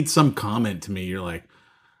you made some comment to me. You're like,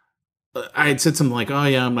 I had said something like, oh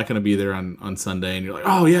yeah, I'm not going to be there on Sunday. And you're like,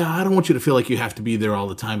 oh yeah, I don't want you to feel like you have to be there all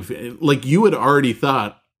the time. Like you had already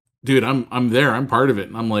thought, dude, I'm there. I'm part of it.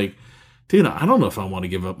 And I'm like, dude, I don't know if I want to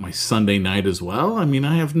give up my Sunday night as well. I mean,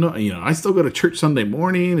 I have no, I still go to church Sunday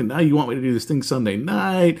morning, and now you want me to do this thing Sunday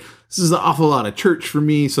night. This is an awful lot of church for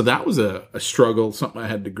me. So that was a struggle, something I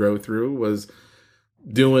had to grow through, was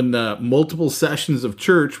doing multiple sessions of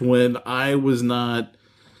church when I was not,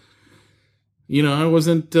 I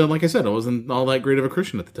wasn't, like I said, I wasn't all that great of a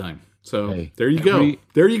Christian at the time. So hey, there you go.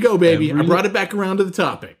 There you go, baby. I brought it back around to the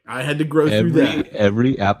topic. I had to grow through that.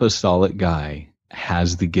 Every apostolic guy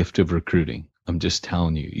has the gift of recruiting. I'm just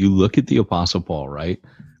telling you. You look at the Apostle Paul, right?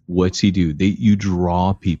 What's he do? You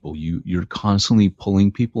draw people. You're constantly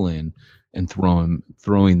pulling people in and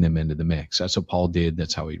throwing them into the mix. That's what Paul did.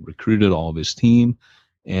 That's how he recruited all of his team.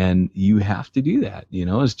 And you have to do that.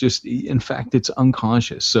 It's just, in fact, it's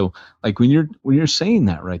unconscious. So like when you're saying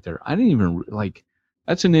that right there, I didn't even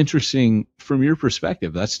that's an interesting, from your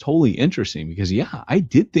perspective, that's totally interesting because yeah, I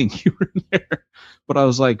did think you were there, but I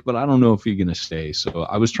was like, but I don't know if you're going to stay. So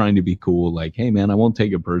I was trying to be cool. Like, hey man, I won't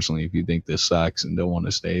take it personally if you think this sucks and don't want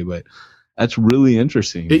to stay, but that's really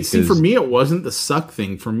interesting. See, for me, it wasn't the suck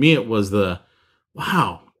thing. For me, it was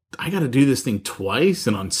wow, I got to do this thing twice.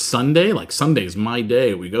 And on Sunday, Sunday's my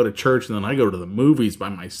day. We go to church and then I go to the movies by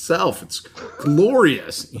myself. It's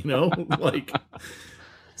glorious,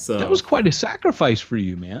 So that was quite a sacrifice for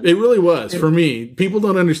you, man. It really was for me. People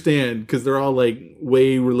don't understand because they're all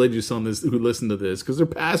way religious on this who listen to this because they're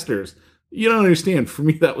pastors. You don't understand. For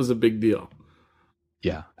me, that was a big deal.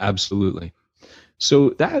 Yeah, absolutely.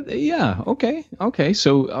 So okay.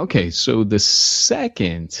 So the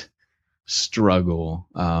second struggle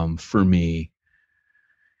for me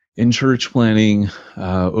in church planning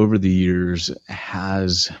over the years it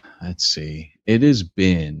has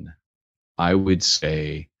been, I would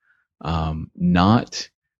say, not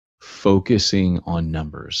focusing on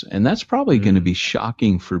numbers. And that's probably going to be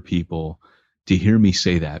shocking for people to hear me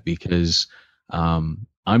say that because I'm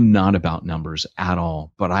not about numbers at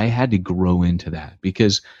all, but I had to grow into that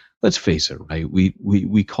because let's face it, right?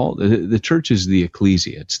 We call the church is the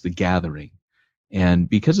ecclesia. It's the gathering. And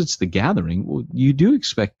because it's the gathering, well, you do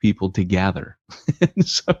expect people to gather. And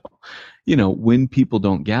so, when people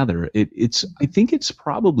don't gather, I think it's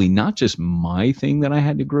probably not just my thing that I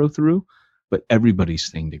had to grow through, but everybody's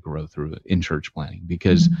thing to grow through in church planning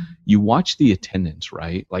because you watch the attendance,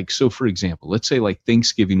 right? So for example, let's say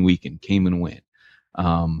Thanksgiving weekend came and went.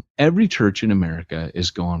 Every church in America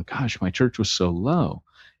is going, gosh, my church was so low.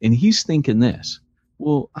 And he's thinking this,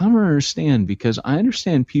 well, I don't understand because I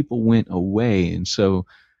understand people went away. And so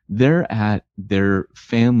they're at their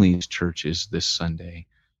families' churches this Sunday.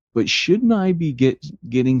 But shouldn't I be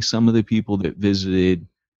getting some of the people that visited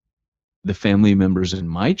the family members in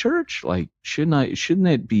my church? Shouldn't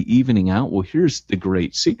that be evening out? Well, here's the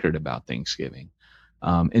great secret about Thanksgiving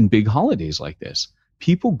and big holidays like this.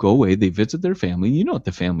 People go away, they visit their family. You know what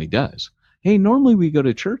the family does. Hey, normally we go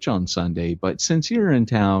to church on Sunday, but since you're in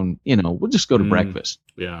town, we'll just go to breakfast.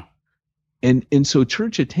 Yeah. And so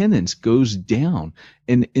church attendance goes down.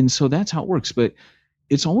 And so that's how it works. But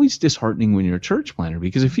it's always disheartening when you're a church planner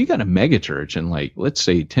because if you got a mega church and let's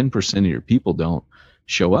say 10% of your people don't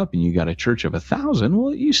show up and you got a church of 1,000,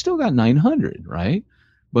 well, you still got 900, right?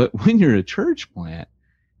 But when you're a church plant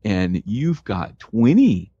and you've got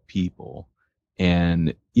 20 people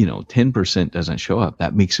and 10% doesn't show up,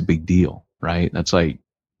 that makes a big deal, right? That's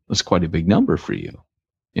quite a big number for you.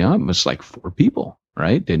 It was like 4 people,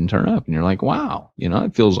 right? Didn't turn up. And you're like, wow,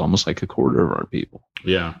 it feels almost like a quarter of our people.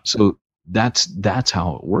 Yeah. So that's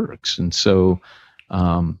how it works. And so,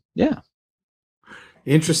 yeah.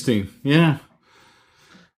 Interesting. Yeah.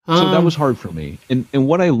 So that was hard for me. And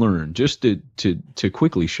what I learned, just to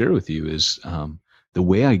quickly share with you, is the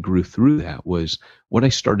way I grew through that was what I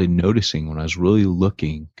started noticing when I was really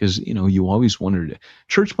looking, because, you always wondered.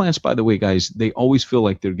 Church plants, by the way, guys, they always feel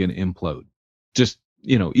like they're going to implode. Just,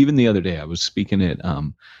 even the other day I was speaking at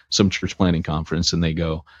some church planting conference, and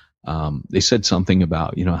they said something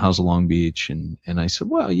about, how's Long Beach? And I said,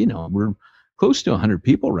 well, we're close to 100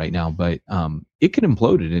 people right now, but it could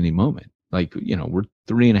implode at any moment. Like, we're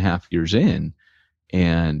 3.5 years in,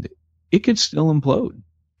 and it could still implode.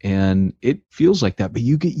 And it feels like that, but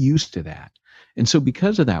you get used to that. And so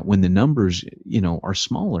because of that, when the numbers, are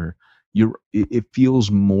smaller, it feels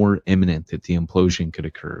more imminent that the implosion could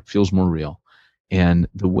occur. It feels more real. And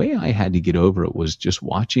the way I had to get over it was just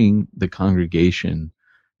watching the congregation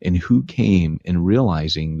and who came, and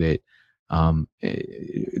realizing that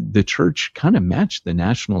the church kind of matched the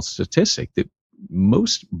national statistic that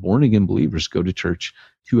most born again believers go to church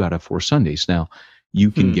 2 out of 4 Sundays. Now, you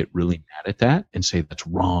can get really mad at that and say that's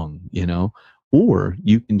wrong, or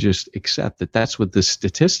you can just accept that that's what the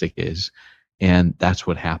statistic is, and that's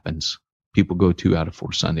what happens. People go 2 out of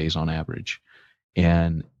 4 Sundays on average.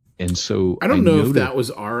 And so I don't know if that was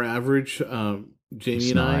our average,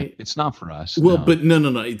 Jamie and I. It's not for us. Well, no. But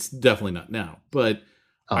no, it's definitely not now. But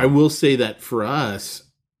I will say that for us,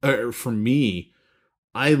 or for me,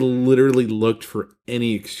 I literally looked for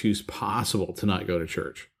any excuse possible to not go to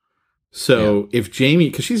church. So if Jamie,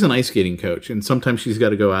 because she's an ice skating coach, and sometimes she's got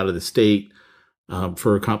to go out of the state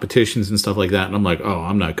for competitions and stuff like that. And I'm like, oh,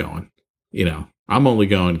 I'm not going. I'm only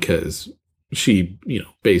going because she,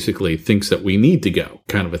 basically thinks that we need to go,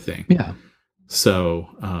 kind of a thing. Yeah. So,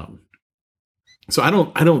 so I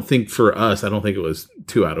don't think for us, I don't think it was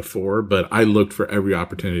 2 out of 4, but I looked for every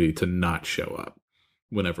opportunity to not show up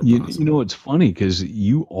whenever possible. It's funny because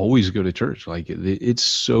you always go to church. Like, it's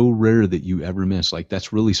so rare that you ever miss. Like,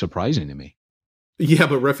 that's really surprising to me. Yeah,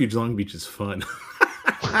 but Refuge Long Beach is fun.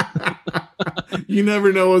 You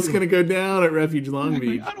never know what's going to go down at Refuge Long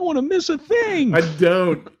Beach. I don't want to miss a thing. I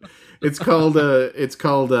don't. It's called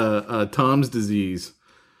Tom's disease.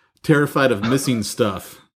 Terrified of missing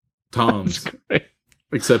stuff. Tom's.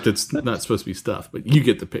 Except it's not supposed to be stuff, but you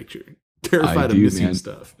get the picture. Terrified of missing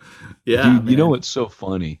stuff. Yeah. Dude, you know what's so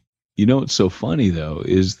funny? What's so funny though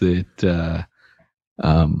is that I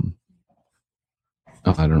don't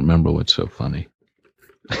remember what's so funny.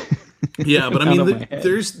 Yeah, but I mean,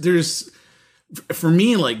 there's for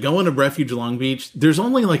me, like, going to Refuge Long Beach, there's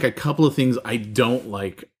only like a couple of things I don't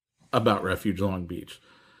like about Refuge Long Beach.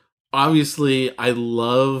 Obviously, I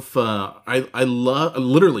love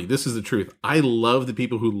literally, this is the truth. I love the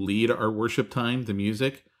people who lead our worship time, the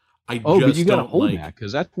music. But you gotta hold that,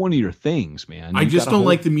 because that's one of your things, man. I just don't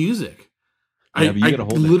like the music. I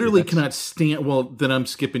literally cannot stand. Well, then I'm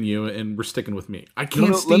skipping you, and we're sticking with me. I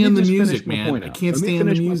can't stand the music, man. I can't stand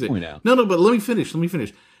the music. No, but let me finish.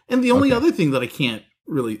 And the only other thing that I can't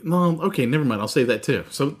really. No, okay, never mind. I'll say that too.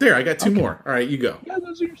 So there, I got 2 more. All right, you go. Yeah,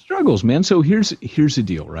 those are your struggles, man. So here's the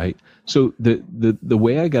deal, right? So the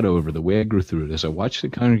way I got over, the way I grew through it, is I watched the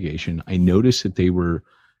congregation. I noticed that they were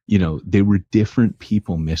different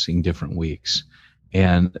people missing different weeks.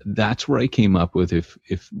 And that's where I came up with, if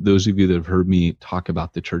those of you that have heard me talk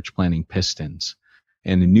about the church planting Pistons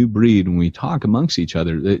and a new breed, when we talk amongst each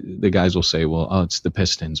other, the guys will say, well, oh, it's the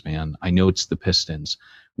Pistons, man. I know it's the Pistons.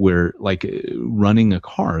 Where, like, running a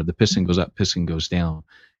car, the piston goes up, piston goes down.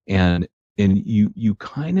 And you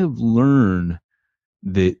kind of learn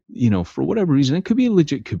that, for whatever reason, it could be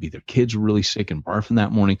legit, could be their kids were really sick and barfing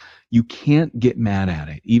that morning. You can't get mad at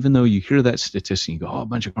it. Even though you hear that statistic, you go, oh, a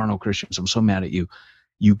bunch of carnal Christians, I'm so mad at you.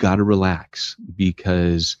 You got to relax,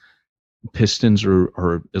 because pistons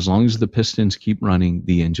are, as long as the pistons keep running,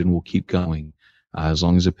 the engine will keep going. As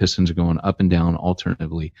long as the pistons are going up and down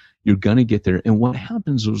alternatively, you're going to get there. And what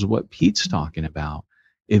happens is what Pete's talking about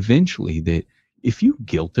eventually, that if you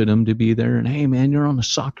guilted them to be there and, hey, man, you're on the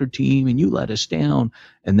soccer team and you let us down,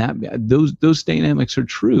 and those dynamics are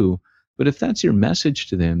true. But if that's your message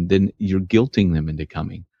to them, then you're guilting them into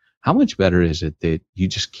coming. How much better is it that you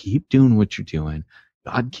just keep doing what you're doing?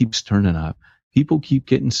 God keeps turning up. People keep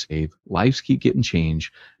getting saved. Lives keep getting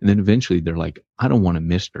changed. And then eventually they're like, I don't want to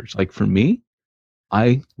miss church. Like, for me,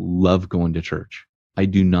 I love going to church. I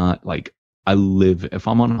do not if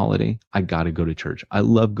I'm on holiday, I got to go to church. I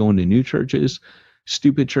love going to new churches.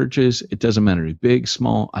 stupid churches, it doesn't matter, big,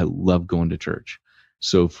 small. I love going to church.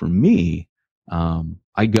 So for me,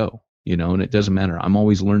 I go, and it doesn't matter. I'm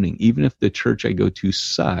always learning. Even if the church I go to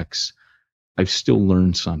sucks, I've still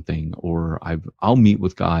learned something, or I'll meet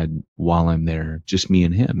with God while I'm there, just me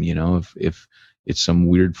and him, if it's some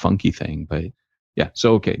weird funky thing. But yeah,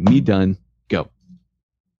 so okay, me done, go.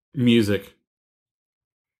 Music.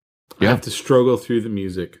 Yeah. I have to struggle through the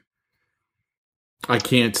music. I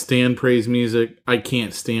can't stand praise music. I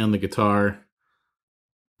can't stand the guitar.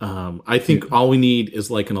 I think all we need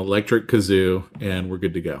is like an electric kazoo and we're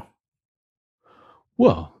good to go.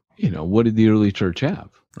 Well, what did the early church have?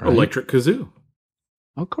 Right? Electric kazoo.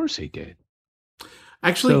 Of course they did.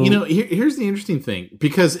 Actually, here's the interesting thing,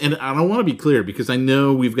 because, and I don't want to be clear, because I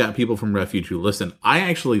know we've got people from Refuge who listen. I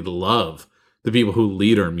actually love the people who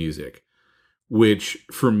lead our music, which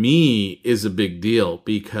for me is a big deal,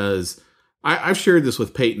 because I've shared this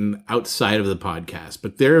with Peyton outside of the podcast,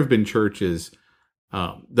 but there have been churches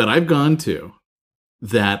that I've gone to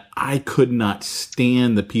that I could not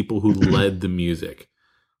stand the people who led the music.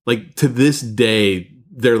 Like, to this day,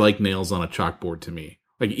 they're like nails on a chalkboard to me.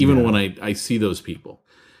 Like, even when I see those people,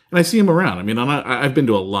 and I see them around. I mean, I've been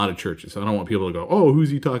to a lot of churches, so I don't want people to go, "Oh, who's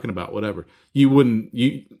he talking about?" Whatever.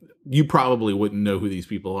 You probably wouldn't know who these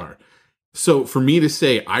people are. So for me to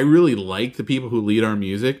say I really like the people who lead our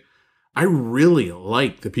music, I really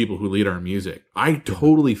like the people who lead our music. I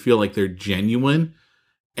totally feel like they're genuine.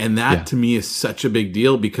 And that to me is such a big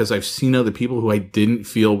deal, because I've seen other people who I didn't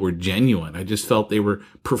feel were genuine. I just felt they were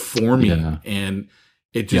performing, and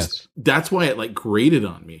it just, that's why it like grated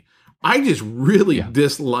on me. I just really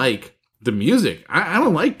dislike the music. I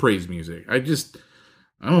don't like praise music. I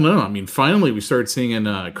don't know. I mean, finally we started singing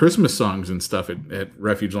Christmas songs and stuff at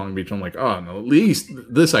Refuge Long Beach. I'm like, oh no, at least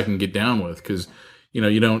this I can get down with, because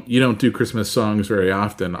you don't do Christmas songs very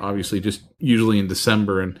often. Obviously, just usually in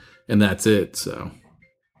December, and that's it. So,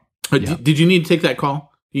 did you need to take that call?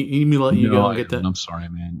 You need me to let you go and get that? I'm sorry,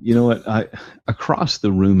 man. You know what? Across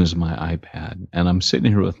the room is my iPad, and I'm sitting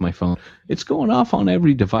here with my phone. It's going off on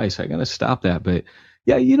every device. I got to stop that. But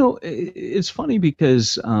yeah, it's funny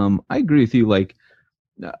because I agree with you. Like,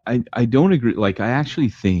 I don't agree. Like, I actually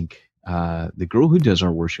think the girl who does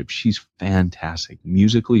our worship, she's fantastic.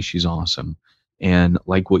 Musically, she's awesome. And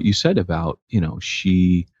like what you said about,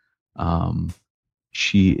 she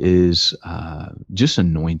is just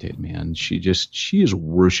anointed, man. She is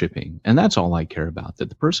worshiping. And that's all I care about, that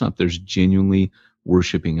the person up there is genuinely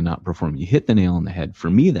worshiping and not performing. You hit the nail on the head. For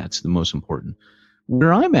me, that's the most important.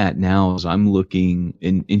 Where I'm at now is I'm looking,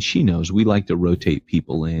 and she knows we like to rotate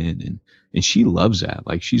people in, and she loves that.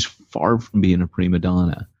 Like, she's far from being a prima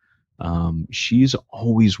donna. She's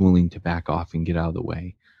always willing to back off and get out of the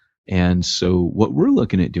way. And so what we're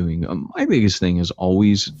looking at doing, my biggest thing is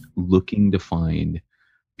always looking to find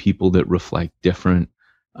people that reflect different,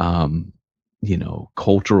 cultural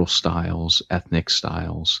styles, ethnic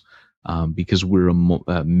styles, because we're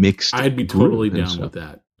a mixed. I'd be totally down with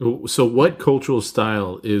that. So what cultural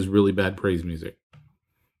style is really bad praise music?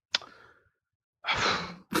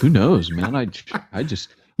 Who knows, man? I just.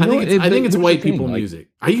 I think it's white people music.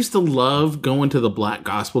 I used to love going to the black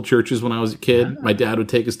gospel churches when I was a kid. Yeah. My dad would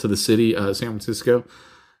take us to the city, San Francisco.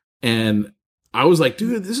 And I was like,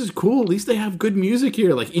 dude, this is cool. At least they have good music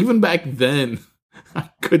here. Like, even back then, I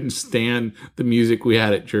couldn't stand the music we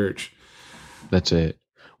had at church. That's it.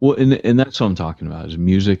 Well, and that's what I'm talking about, is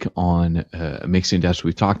music on a mixing desk.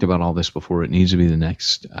 We've talked about all this before. It needs to be the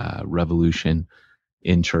next revolution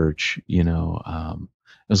in church,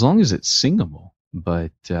 as long as it's singable.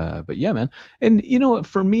 But yeah, man. And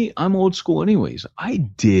for me, I'm old school anyways. I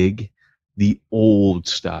dig the old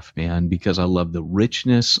stuff, man, because I love the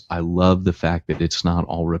richness. I love the fact that it's not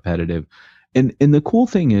all repetitive. And the cool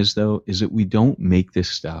thing is, though, is that we don't make this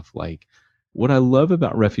stuff. Like, what I love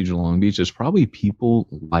about Refuge Long Beach is probably people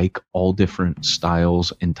like all different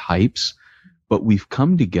styles and types, but we've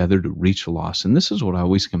come together to reach the lost. And this is what I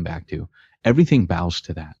always come back to. Everything bows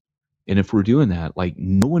to that. And if we're doing that, like,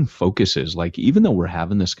 no one focuses, like, even though we're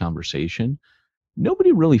having this conversation,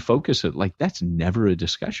 nobody really focuses. Like, that's never a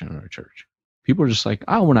discussion in our church. People are just like,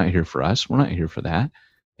 oh, we're not here for us. We're not here for that.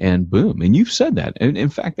 And boom. And you've said that. And in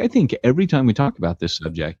fact, I think every time we talk about this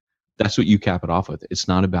subject, that's what you cap it off with. It's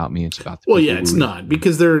not about me. It's about the people. Well, yeah, it's not,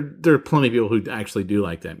 because there are plenty of people who actually do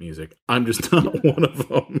like that music. I'm just not one of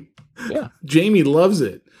them. Yeah. Jamie loves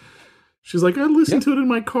it. She's like, I listen to it in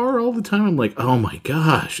my car all the time. I'm like, oh my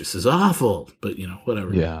gosh, this is awful. But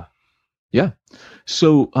whatever. Yeah. Yeah.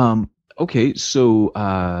 So, okay. So,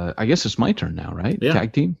 I guess it's my turn now, right? Yeah.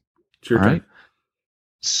 Tag team. Sure. All right.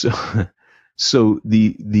 So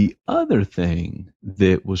the other thing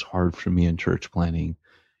that was hard for me in church planning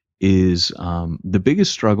is the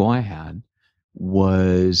biggest struggle I had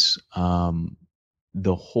was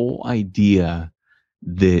the whole idea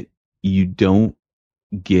that you don't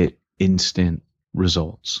get instant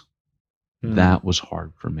results. That was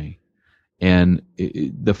hard for me. And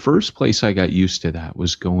the first place I got used to that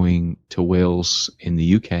was going to Wales in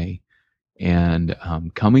the UK, and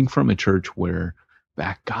coming from a church where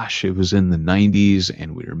it was in the 90s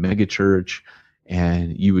and we were mega church,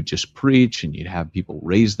 and you would just preach and you'd have people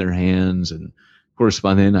raise their hands. And of course,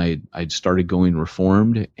 by then I'd started going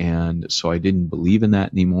Reformed. And so I didn't believe in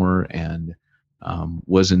that anymore, and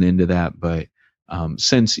wasn't into that. But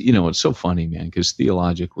since, it's so funny, man, because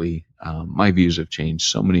theologically, my views have changed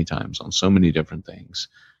so many times on so many different things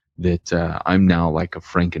that I'm now like a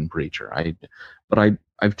Franken preacher.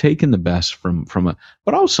 I've taken the best from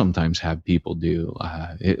but I'll sometimes have people do,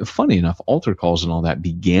 funny enough, altar calls and all that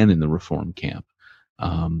began in the Reformed camp.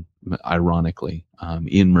 Ironically,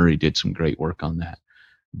 Ian Murray did some great work on that.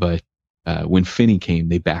 But when Finney came,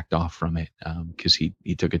 they backed off from it because he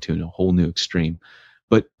took it to a whole new extreme.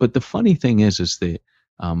 But the funny thing is that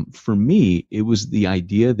for me, it was the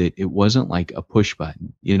idea that it wasn't like a push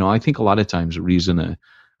button. I think a lot of times the reason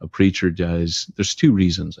a preacher does, there's two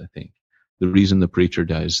reasons, I think. The reason the preacher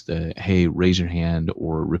does the, hey, raise your hand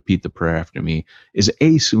or repeat the prayer after me is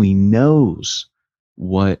so he knows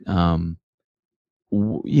what,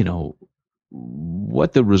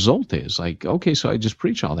 what the result is. Like, okay, so I just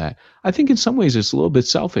preach all that. I think in some ways it's a little bit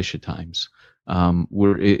selfish at times,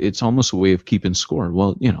 where it's almost a way of keeping score.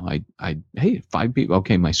 Well, hey, 5 people,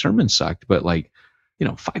 okay, my sermon sucked, but 5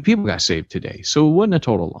 people got saved today. So it wasn't a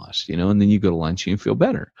total loss, and then you go to lunch and you feel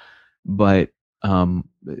better. But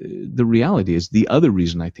the reality is, the other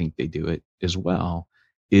reason I think they do it as well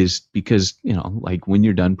is because, when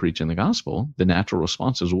you're done preaching the gospel, the natural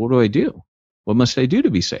response is, what do I do? What must I do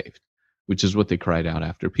to be saved? Which is what they cried out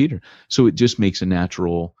after Peter. So it just makes a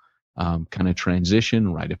natural kind of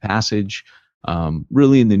transition, rite of passage.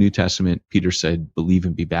 Really, in the New Testament, Peter said, believe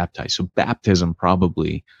and be baptized. So baptism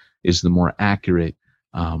probably is the more accurate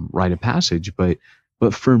rite of passage. But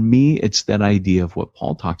for me, it's that idea of what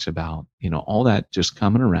Paul talks about, all that just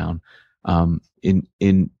coming around.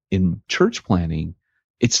 In church planning,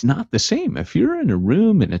 it's not the same. If you're in a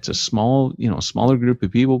room and it's a smaller group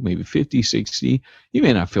of people, maybe 50, 60, you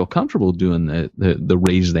may not feel comfortable doing the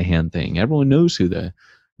raise the hand thing. Everyone knows who the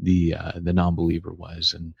non-believer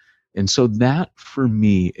was. And so that, for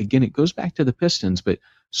me, again, it goes back to the Pistons, but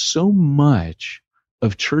so much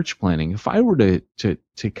of church planning, if I were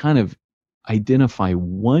to kind of identify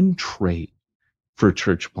one trait for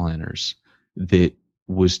church planners that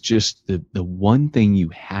was just the one thing you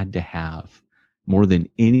had to have more than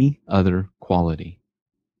any other quality,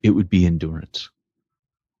 it would be endurance.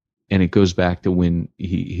 And it goes back to when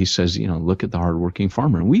he says, look at the hardworking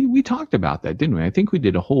farmer. And we talked about that, didn't we? I think we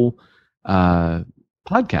did a whole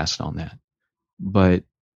podcast on that. But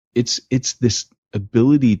it's this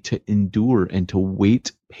ability to endure and to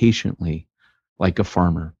wait patiently like a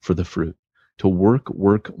farmer for the fruit, to work,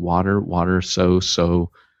 water,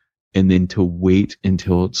 sow, and then to wait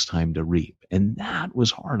until it's time to reap. And that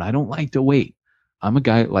was hard. I don't like to wait. I'm a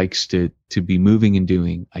guy that likes to be moving and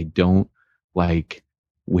doing. I don't like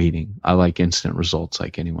waiting. I like instant results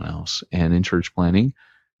like anyone else. And in church planning,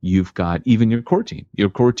 you've got even your core team. Your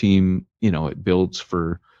core team, it builds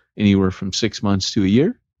for anywhere from 6 months to a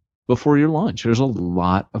year before your launch. There's a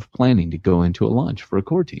lot of planning to go into a launch for a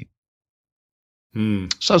core team.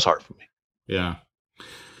 So it's hard for me. Yeah.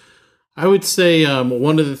 I would say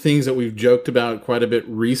one of the things that we've joked about quite a bit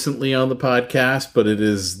recently on the podcast, but it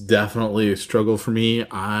is definitely a struggle for me.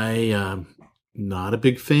 I am not a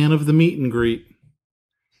big fan of the meet and greet.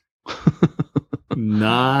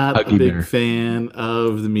 Not a big fan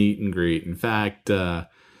of the meet and greet. In fact, I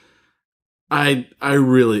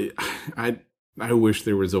wish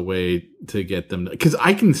there was a way to get them, because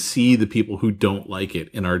I can see the people who don't like it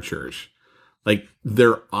in our church. Like,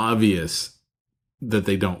 they're obvious that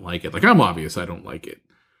they don't like it. Like, I'm obvious I don't like it.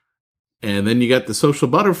 And then you got the social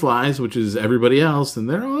butterflies, which is everybody else, and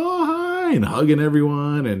they're all hi and hugging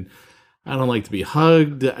everyone, and I don't like to be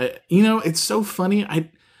hugged. It's so funny.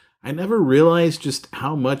 I never realized just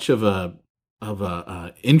how much of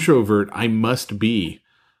a introvert I must be,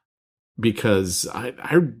 because I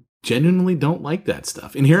genuinely don't like that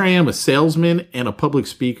stuff. And here I am, a salesman and a public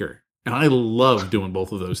speaker. And I love doing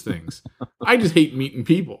both of those things. I just hate meeting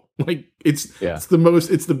people. Like, it's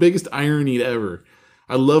the biggest irony ever.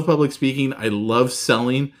 I love public speaking. I love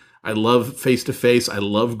selling. I love face-to-face. I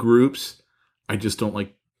love groups. I just don't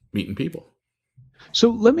like meeting people. So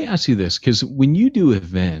let me ask you this, because when you do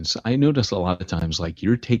events, I notice a lot of times like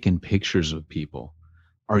you're taking pictures of people.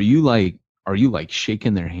 Are you like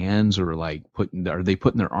shaking their hands, or like are they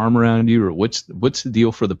putting their arm around you, or what's the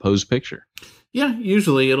deal for the pose picture? Yeah,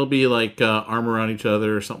 usually it'll be like arm around each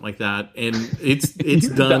other or something like that, and it's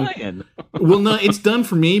done. Well, no, it's done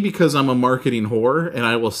for me because I'm a marketing whore, and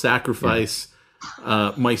I will sacrifice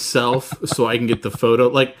myself so I can get the photo.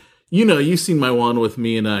 Like, you've seen my one with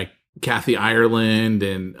me and Kathy Ireland,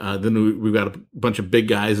 and then we've got a bunch of big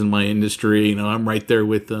guys in my industry. I'm right there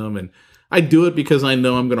with them, and I do it because I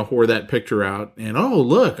know I'm going to whore that picture out. And oh,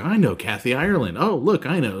 look, I know Kathy Ireland. Oh, look,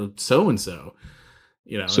 I know so and so.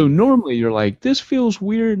 So normally you're like, this feels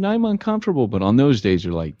weird and I'm uncomfortable, but on those days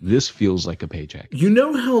you're like, this feels like a paycheck. You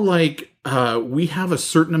know how like we have a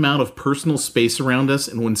certain amount of personal space around us,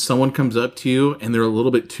 and when someone comes up to you and they're a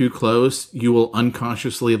little bit too close, you will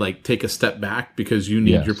unconsciously like take a step back because you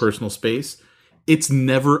need your personal space. It's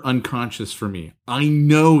never unconscious for me. I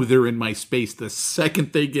know they're in my space the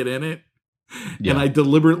second they get in it, and I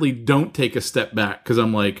deliberately don't take a step back because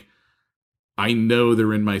I'm like, I know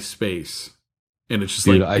they're in my space. And it's just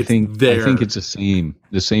Dude, like, I think it's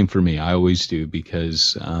the same for me. I always do,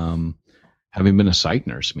 because having been a psych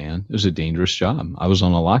nurse, man, it was a dangerous job. I was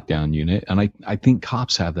on a lockdown unit, and I think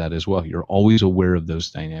cops have that as well. You're always aware of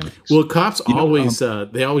those dynamics. Well, cops always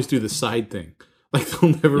they always do the side thing. Like, they'll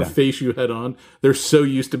never face you head on. They're so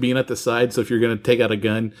used to being at the side, so if you're going to take out a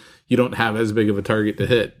gun, you don't have as big of a target to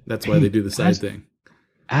hit. That's why they do the side thing.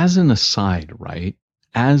 As an aside, right?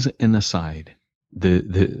 As an aside,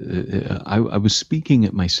 I was speaking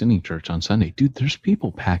at my singing church on Sunday. Dude, there's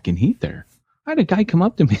people packing heat there. I had a guy come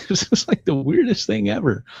up to me. This is like the weirdest thing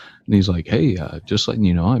ever. And he's like, hey, just letting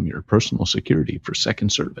you know, I'm your personal security for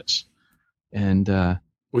second service. And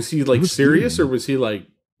was he like serious, or was he like,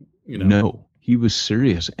 No, he was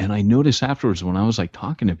serious. And I noticed afterwards when I was like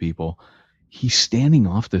talking to people, he's standing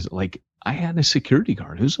off this, like, I had a security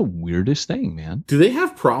guard. It was the weirdest thing, man. Do they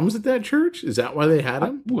have problems at that church? Is that why they had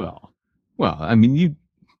him? Well, I mean, you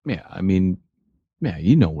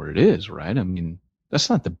know where it is, right? I mean, that's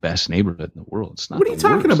not the best neighborhood in the world. It's not. What are you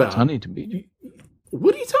talking about? It's Huntington Beach.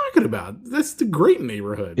 What are you talking about? That's the great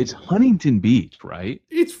neighborhood. It's Huntington Beach, right?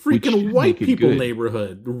 It's freaking white people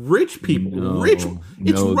neighborhood. Rich people.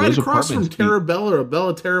 It's right across from Terrabella or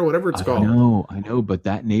Bella Terra, whatever it's called. I know, but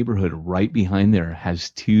that neighborhood right behind there has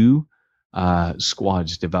two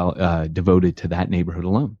squads devoted to that neighborhood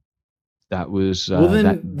alone. That was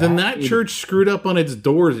then that church screwed up on its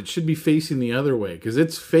doors. It should be facing the other way, because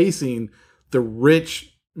it's facing the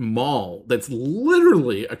rich mall that's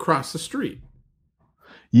literally across the street.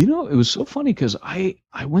 It was so funny because I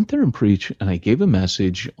went there and preached, and I gave a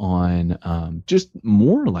message on just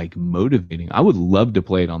more like motivating. I would love to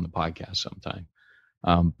play it on the podcast sometime,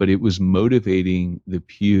 but it was motivating the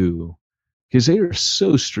pew, because they are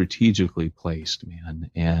so strategically placed, man,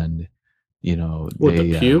 and.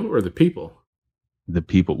 The pew or the people? The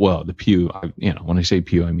people. Well, the pew. When I say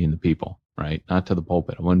pew, I mean the people, right? Not to the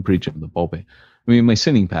pulpit. I wasn't preaching to the pulpit. I mean, my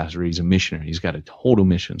sending pastor, he's a missionary. He's got a total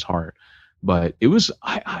missions heart. But it was,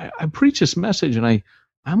 I preached this message, and I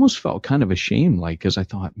almost felt kind of ashamed, like, because I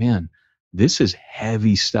thought, man, this is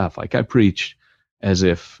heavy stuff. Like, I preached as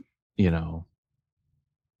if,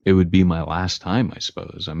 it would be my last time, I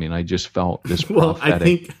suppose. I mean, I just felt this. Well,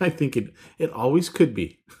 prophetic. I think it always could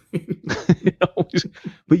be.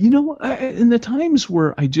 But in the times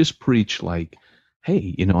where I just preach like,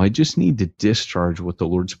 hey, I just need to discharge what the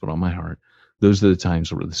Lord's put on my heart. Those are the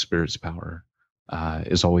times where the Spirit's power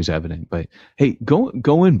is always evident. But hey,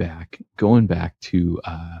 going back to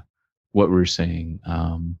what we were saying.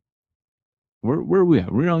 Where are we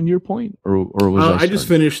at? We're on your point, or was I just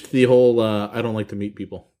finished the whole. I don't like to meet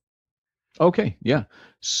people. Okay, yeah.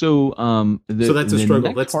 So so that's a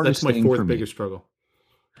struggle. That's my fourth biggest struggle.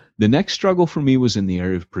 The next struggle for me was in the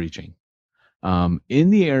area of preaching. In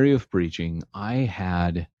the area of preaching, I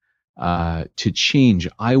had to change.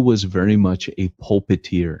 I was very much a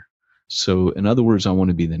pulpiteer. So in other words, I want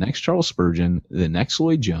to be the next Charles Spurgeon, the next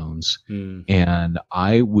Lloyd Jones, and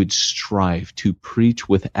I would strive to preach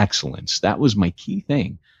with excellence. That was my key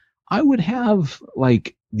thing. I would have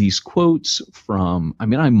like these quotes from, I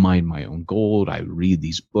mine my own gold. I read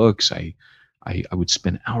these books. I would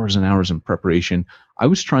spend hours and hours in preparation. I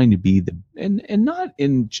was trying to be and not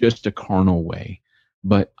in just a carnal way,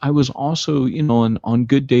 but I was also, on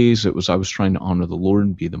good days, I was trying to honor the Lord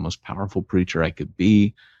and be the most powerful preacher I could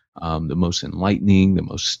be, the most enlightening, the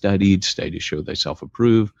most studied, study to show thyself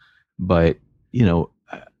approved. But,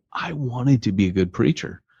 I wanted to be a good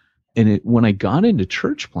preacher. And when I got into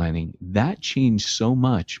church planning, that changed so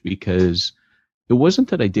much, because it wasn't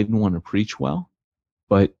that I didn't want to preach well.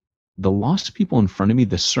 But the lost people in front of me,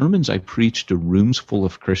 the sermons I preached to rooms full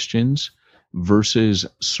of Christians versus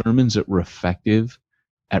sermons that were effective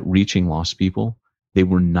at reaching lost people, they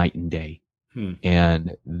were night and day.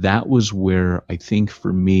 And that was where I think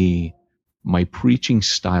for me, my preaching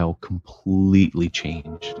style completely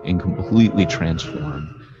changed and completely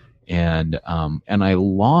transformed. And I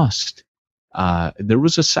lost, there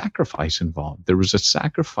was a sacrifice involved. There was a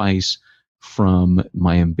sacrifice from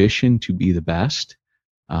my ambition to be the best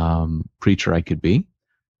preacher I could be,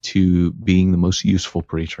 to being the most useful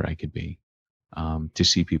preacher I could be, to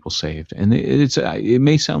see people saved. And it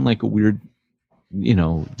may sound like a weird,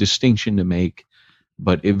 distinction to make,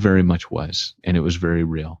 but it very much was, and it was very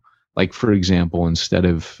real. Like, for example, instead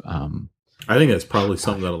of, I think that's probably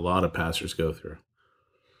something that a lot of pastors go through,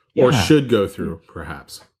 or should go through,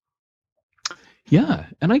 perhaps. Yeah,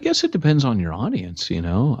 and I guess it depends on your audience,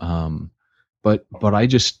 but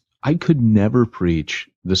I could never preach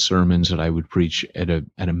the sermons that I would preach at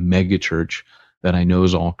a mega church that I know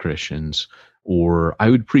is all Christians, or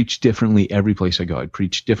I would preach differently every place I go. I'd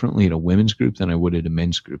preach differently at a women's group than I would at a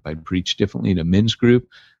men's group. I'd preach differently at a men's group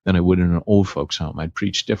than I would in an old folks home. I'd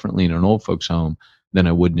preach differently in an old folks home than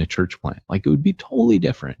I would in a church plant. Like, it would be totally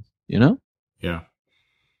different, Yeah.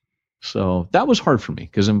 So that was hard for me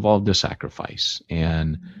because it involved a sacrifice,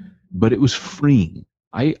 but it was freeing.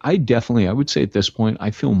 I would say at this point,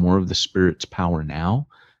 I feel more of the Spirit's power now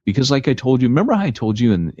because, like I told you, remember how I told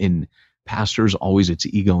you in pastors, always it's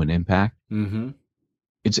ego and impact. Mm-hmm.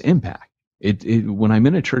 It's impact. When I'm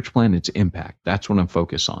in a church plan, it's impact. That's what I'm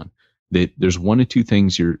focused on. That there's one of two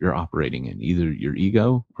things you're operating in, either your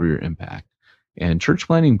ego or your impact. And church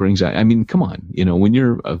planning brings that. I mean, come on, when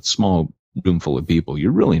you're a small room full of people,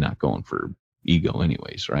 you're really not going for ego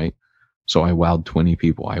anyways, right? So I wowed 20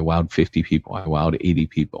 people. I wowed 50 people. I wowed 80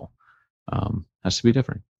 people. Has to be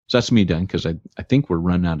different. So that's me done, because I think we're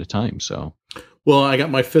running out of time. So. Well, I got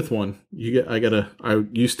my fifth one.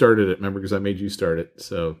 You started it, remember, because I made you start it.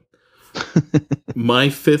 So my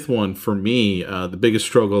fifth one for me, the biggest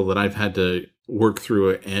struggle that I've had to work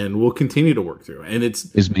through and will continue to work through. And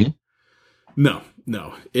is me? No,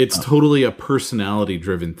 it's totally a personality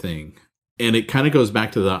driven thing. And it kind of goes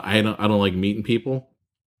back to I don't like meeting people.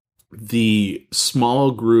 The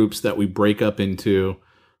small groups that we break up into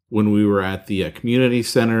when we were at the community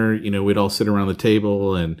center, we'd all sit around the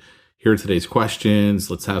table and here are today's questions.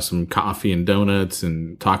 Let's have some coffee and donuts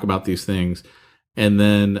and talk about these things. And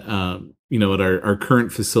then, at our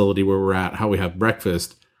current facility where we're at, how we have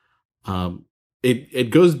breakfast, it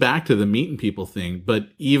goes back to the meeting people thing. But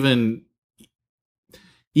even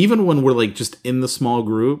when we're like just in the small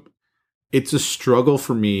group, it's a struggle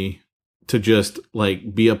for me to just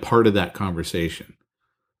like be a part of that conversation.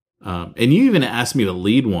 And you even asked me to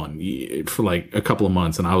lead one for like a couple of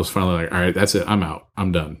months, and I was finally like, all right, that's it. I'm out.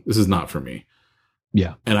 I'm done. This is not for me.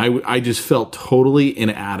 Yeah. And I just felt totally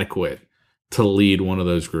inadequate to lead one of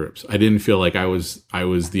those groups. I didn't feel like I was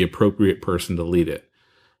the appropriate person to lead it.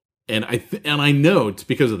 And I know it's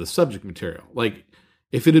because of the subject material. Like,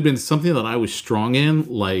 if it had been something that I was strong in,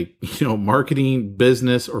 like, marketing,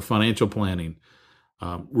 business, or financial planning,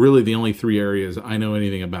 really the only three areas I know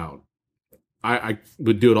anything about, I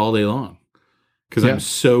would do it all day long because I'm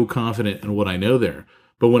so confident in what I know there.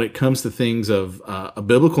 But when it comes to things of a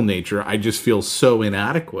biblical nature, I just feel so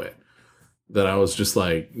inadequate that I was just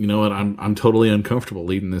like, you know what, I'm totally uncomfortable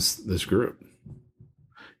leading this group.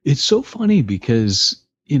 It's so funny because,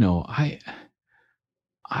 I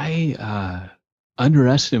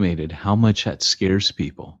underestimated how much that scares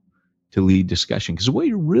people to lead discussion. Because what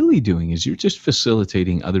you're really doing is you're just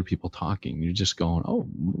facilitating other people talking. You're just going, oh,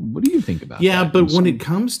 what do you think about that? Yeah, but when it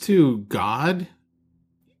comes to God,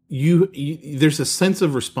 there's a sense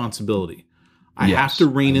of responsibility. I have to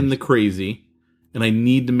rein in the crazy, and I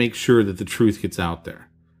need to make sure that the truth gets out there.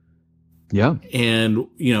 Yeah. And,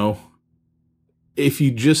 if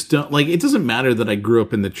you just don't, like, it doesn't matter that I grew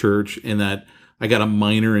up in the church and that I got a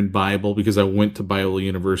minor in Bible because I went to Bible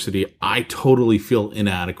University. I totally feel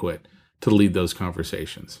inadequate to lead those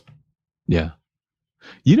conversations. Yeah.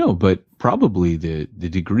 But probably the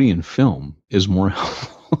degree in film is more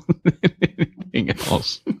helpful than anything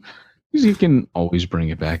else. Because you can always bring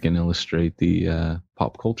it back and illustrate the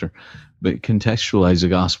pop culture. But contextualize the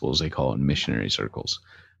gospel, as they call it in missionary circles.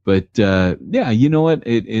 But you know what?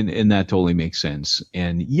 And that totally makes sense.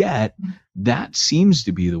 And yet, that seems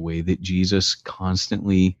to be the way that Jesus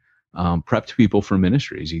constantly prepped people for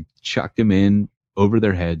ministries. He chucked them in over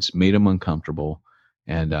their heads, made them uncomfortable.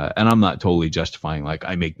 And I'm not totally justifying, like,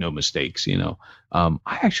 I make no mistakes, I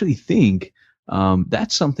actually think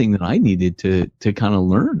That's something that I needed to kind of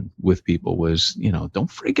learn with people was, don't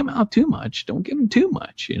freak them out too much. Don't give them too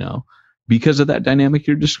much, because of that dynamic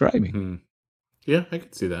you're describing. Mm-hmm. Yeah, I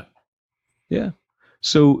could see that. Yeah.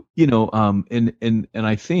 So, and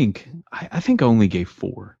I think I only gave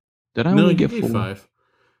 4. Did I only give 4? 5.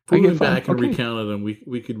 If we went back and recounted them,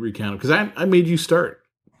 we could recount them because I made you start.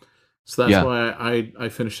 So that's why I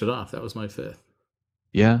finished it off. That was my 5th.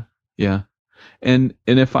 Yeah. Yeah. And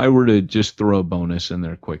if I were to just throw a bonus in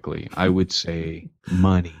there quickly, I would say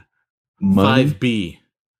money. 5B,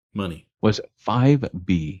 money. Was it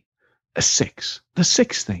 5B? A 6. The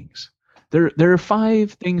 6 things. There are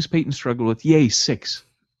 5 things Peyton struggled with. Yay, 6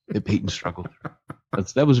 that Peyton struggled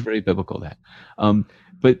with. That was very biblical, that.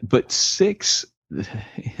 But 6,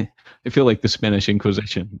 I feel like the Spanish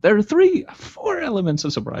Inquisition. There are 4 elements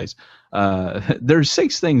of surprise. There are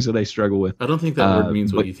 6 things that I struggle with. I don't think that word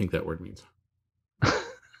means what you think that word means.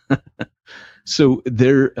 So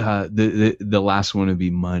there, the last one would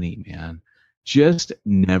be money, man. Just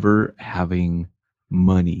never having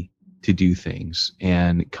money to do things.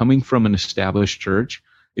 And coming from an established church,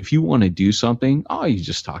 if you want to do something, you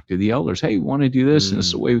just talk to the elders. Hey, we want to do this, and this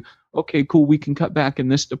is the way. Okay, cool. We can cut back in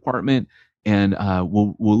this department, and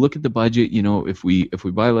we'll look at the budget. If we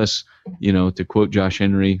buy less, to quote Josh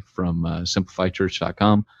Henry from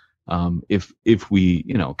SimplifyChurch.com, if we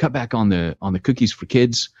cut back on the cookies for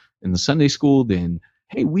kids in the Sunday school, then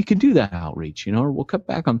hey, we could do that outreach, or we'll cut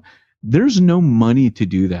back on. There's no money to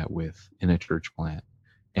do that with in a church plant.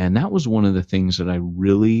 And that was one of the things that I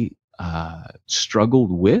really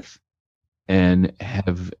struggled with and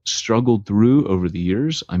have struggled through over the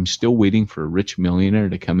years. I'm still waiting for a rich millionaire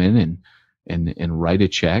to come in and write a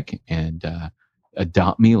check and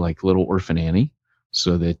adopt me like little orphan Annie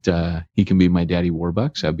so that he can be my daddy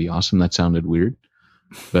Warbucks. That'd be awesome. That sounded weird.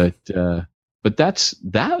 But that's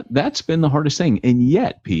been the hardest thing. And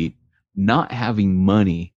yet, Pete, not having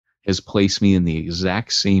money has placed me in the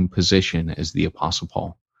exact same position as the Apostle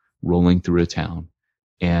Paul, rolling through a town.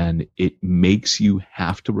 And it makes you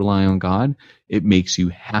have to rely on God. It makes you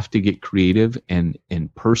have to get creative and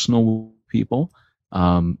personal with people.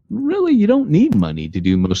 Really, you don't need money to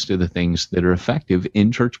do most of the things that are effective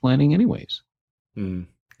in church planning anyways.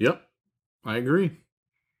 Yep, I agree.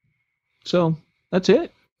 So that's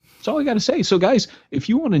it. That's all I got to say. So guys, if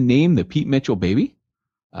you want to name the Pete Mitchell baby,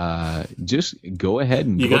 just go ahead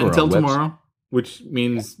and you go got until website. Tomorrow, which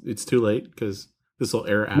means it's too late because this will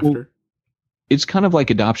air after. Well, it's kind of like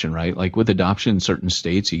adoption, right? Like with adoption in certain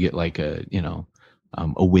states, you get like a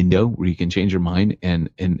window where you can change your mind. And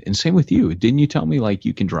same with you. Didn't you tell me like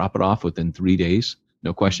you can drop it off within 3 days?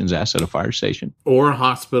 No questions asked at a fire station or a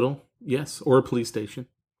hospital. Yes. Or a police station.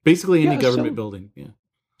 Basically any government building. Yeah.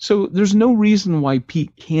 So there's no reason why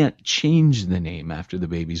Pete can't change the name after the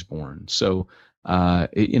baby's born. So,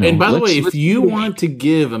 and by the way, if you want to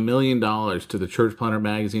give $1 million to the Church Planter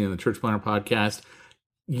magazine and the Church Planter podcast,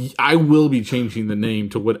 I will be changing the name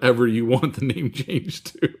to whatever you want the name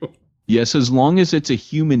changed to. Yes, as long as it's a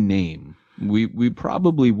human name. We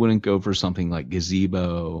probably wouldn't go for something like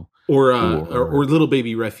Gazebo or Little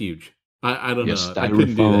Baby Refuge. I don't know. Styrofoam. I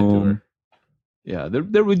couldn't do that to her. Yeah,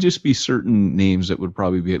 there would just be certain names that would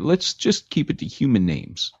probably be. Let's just keep it to human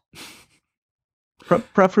names.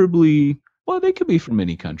 Preferably, well, they could be from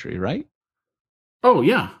any country, right? Oh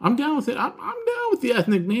yeah, I'm down with it. I'm down with the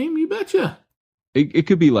ethnic name. You betcha. It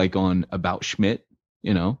could be like on About Schmidt,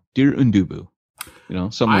 Dear Undubu,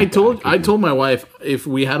 something. I told my wife if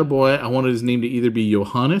we had a boy, I wanted his name to either be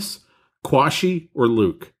Johannes, Kwashi, or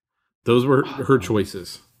Luke. Those were her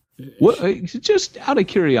choices. What? Just out of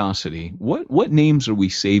curiosity, what names are we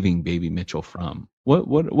saving Baby Mitchell from?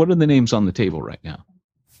 What are the names on the table right now?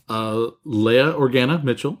 Leia Organa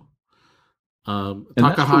Mitchell,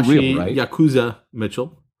 Takahashi real, right? Yakuza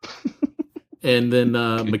Mitchell, and then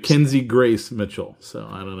Mackenzie Grace Mitchell. So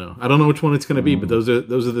I don't know which one it's going to be, but those are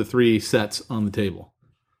the 3 sets on the table.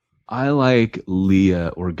 I like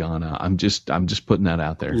Leia Organa. I'm just putting that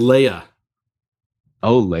out there. Leia.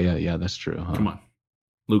 Oh, Leia. Yeah, that's true. Huh? Come on.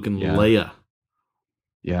 Luke and Leia.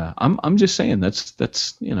 Yeah, I'm just saying that's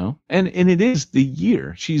and it is the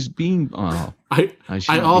year she's being. I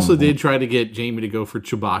also did try to get Jamie to go for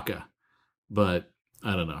Chewbacca, but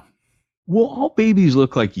I don't know. Well, all babies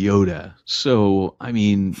look like Yoda, so I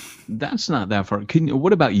mean that's not that far.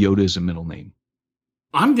 What about Yoda as a middle name?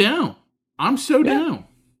 I'm down. I'm so down.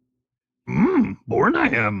 Born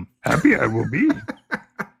I am, happy I will be.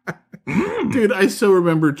 Dude, I so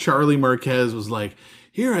remember Charlie Marquez was like,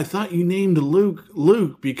 "Here, I thought you named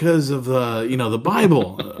Luke because of the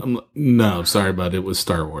Bible." No, sorry, bud. It was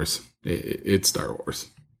Star Wars. It's Star Wars.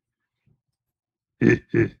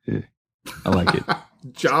 I like it.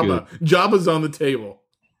 Jabba. Jabba's on the table.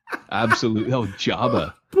 Absolutely. Oh,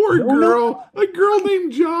 Jabba. Poor girl. A girl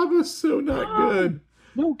named Jabba. So not good.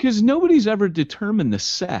 No, because nobody's ever determined the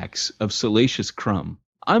sex of Salacious Crumb.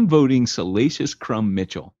 I'm voting Salacious Crumb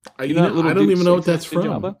Mitchell. I don't even know what that's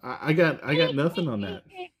from. I got nothing on that.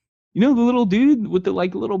 You know the little dude with the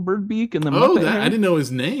little bird beak and the Muppet hair? I didn't know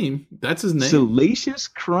his name. That's his name. Salacious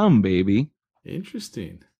Crumb, baby.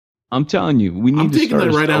 Interesting. I'm telling you, we need to start. I'm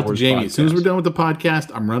taking that right out to Jamie. Podcast. As soon as we're done with the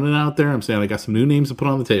podcast, I'm running out there. I'm saying I got some new names to put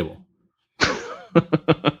on the table.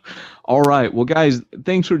 All right. Well, guys,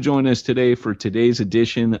 thanks for joining us today for today's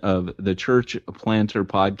edition of the Church Planter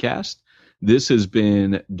Podcast. This has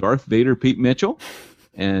been Darth Vader Pete Mitchell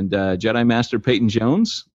and Jedi Master Peyton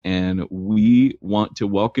Jones. And we want to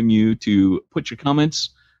welcome you to put your comments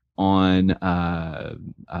on,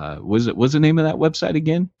 what's the name of that website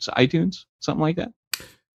again? It's iTunes, something like that.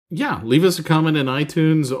 Yeah. Leave us a comment in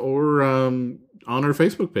iTunes or on our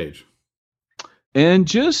Facebook page. And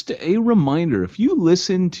just a reminder, if you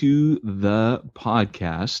listen to the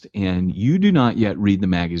podcast and you do not yet read the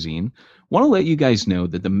magazine, want to let you guys know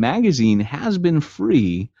that the magazine has been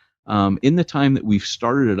free in the time that we've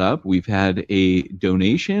started it up. We've had a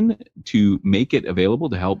donation to make it available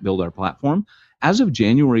to help build our platform. As of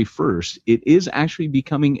January 1st, it is actually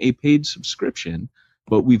becoming a paid subscription,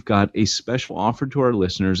 but we've got a special offer to our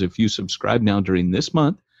listeners. If you subscribe now during this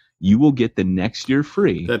month, you will get the next year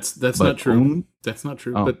free. That's not true. That's not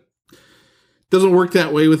true. But it doesn't work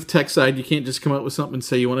that way with the tech side. You can't just come up with something and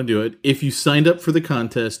say you want to do it. If you signed up for the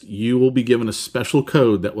contest, you will be given a special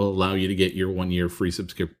code that will allow you to get your 1 year free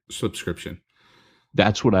subscription.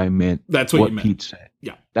 That's what I meant. That's what you meant. Pete said.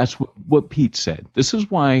 Yeah. That's what Pete said. This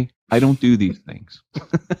is why I don't do these things.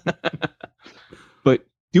 But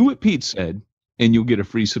do what Pete said, and you'll get a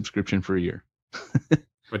free subscription for a year.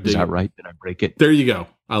 Is that right? Did I break it? There you go.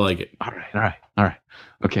 I like it. All right.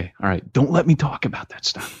 Okay. All right. Don't let me talk about that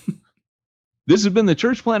stuff. This has been the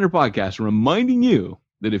Church Planter Podcast, reminding you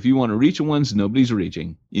that if you want to reach the ones nobody's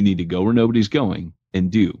reaching, you need to go where nobody's going and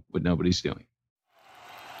do what nobody's doing.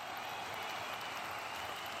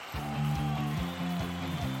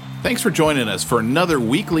 Thanks for joining us for another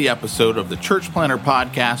weekly episode of the Church Planter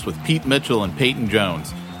Podcast with Pete Mitchell and Peyton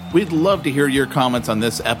Jones. We'd love to hear your comments on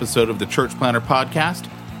this episode of the Church Planter Podcast.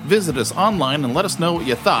 Visit us online and let us know what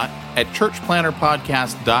you thought at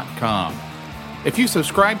churchplanterpodcast.com. If you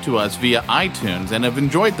subscribe to us via iTunes and have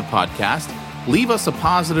enjoyed the podcast, leave us a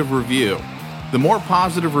positive review. The more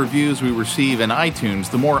positive reviews we receive in iTunes,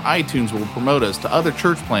 the more iTunes will promote us to other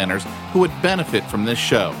church planners who would benefit from this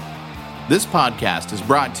show. This podcast is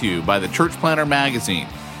brought to you by the Church Planter Magazine,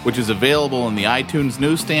 which is available in the iTunes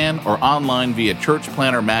newsstand or online via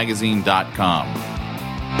churchplantermagazine.com.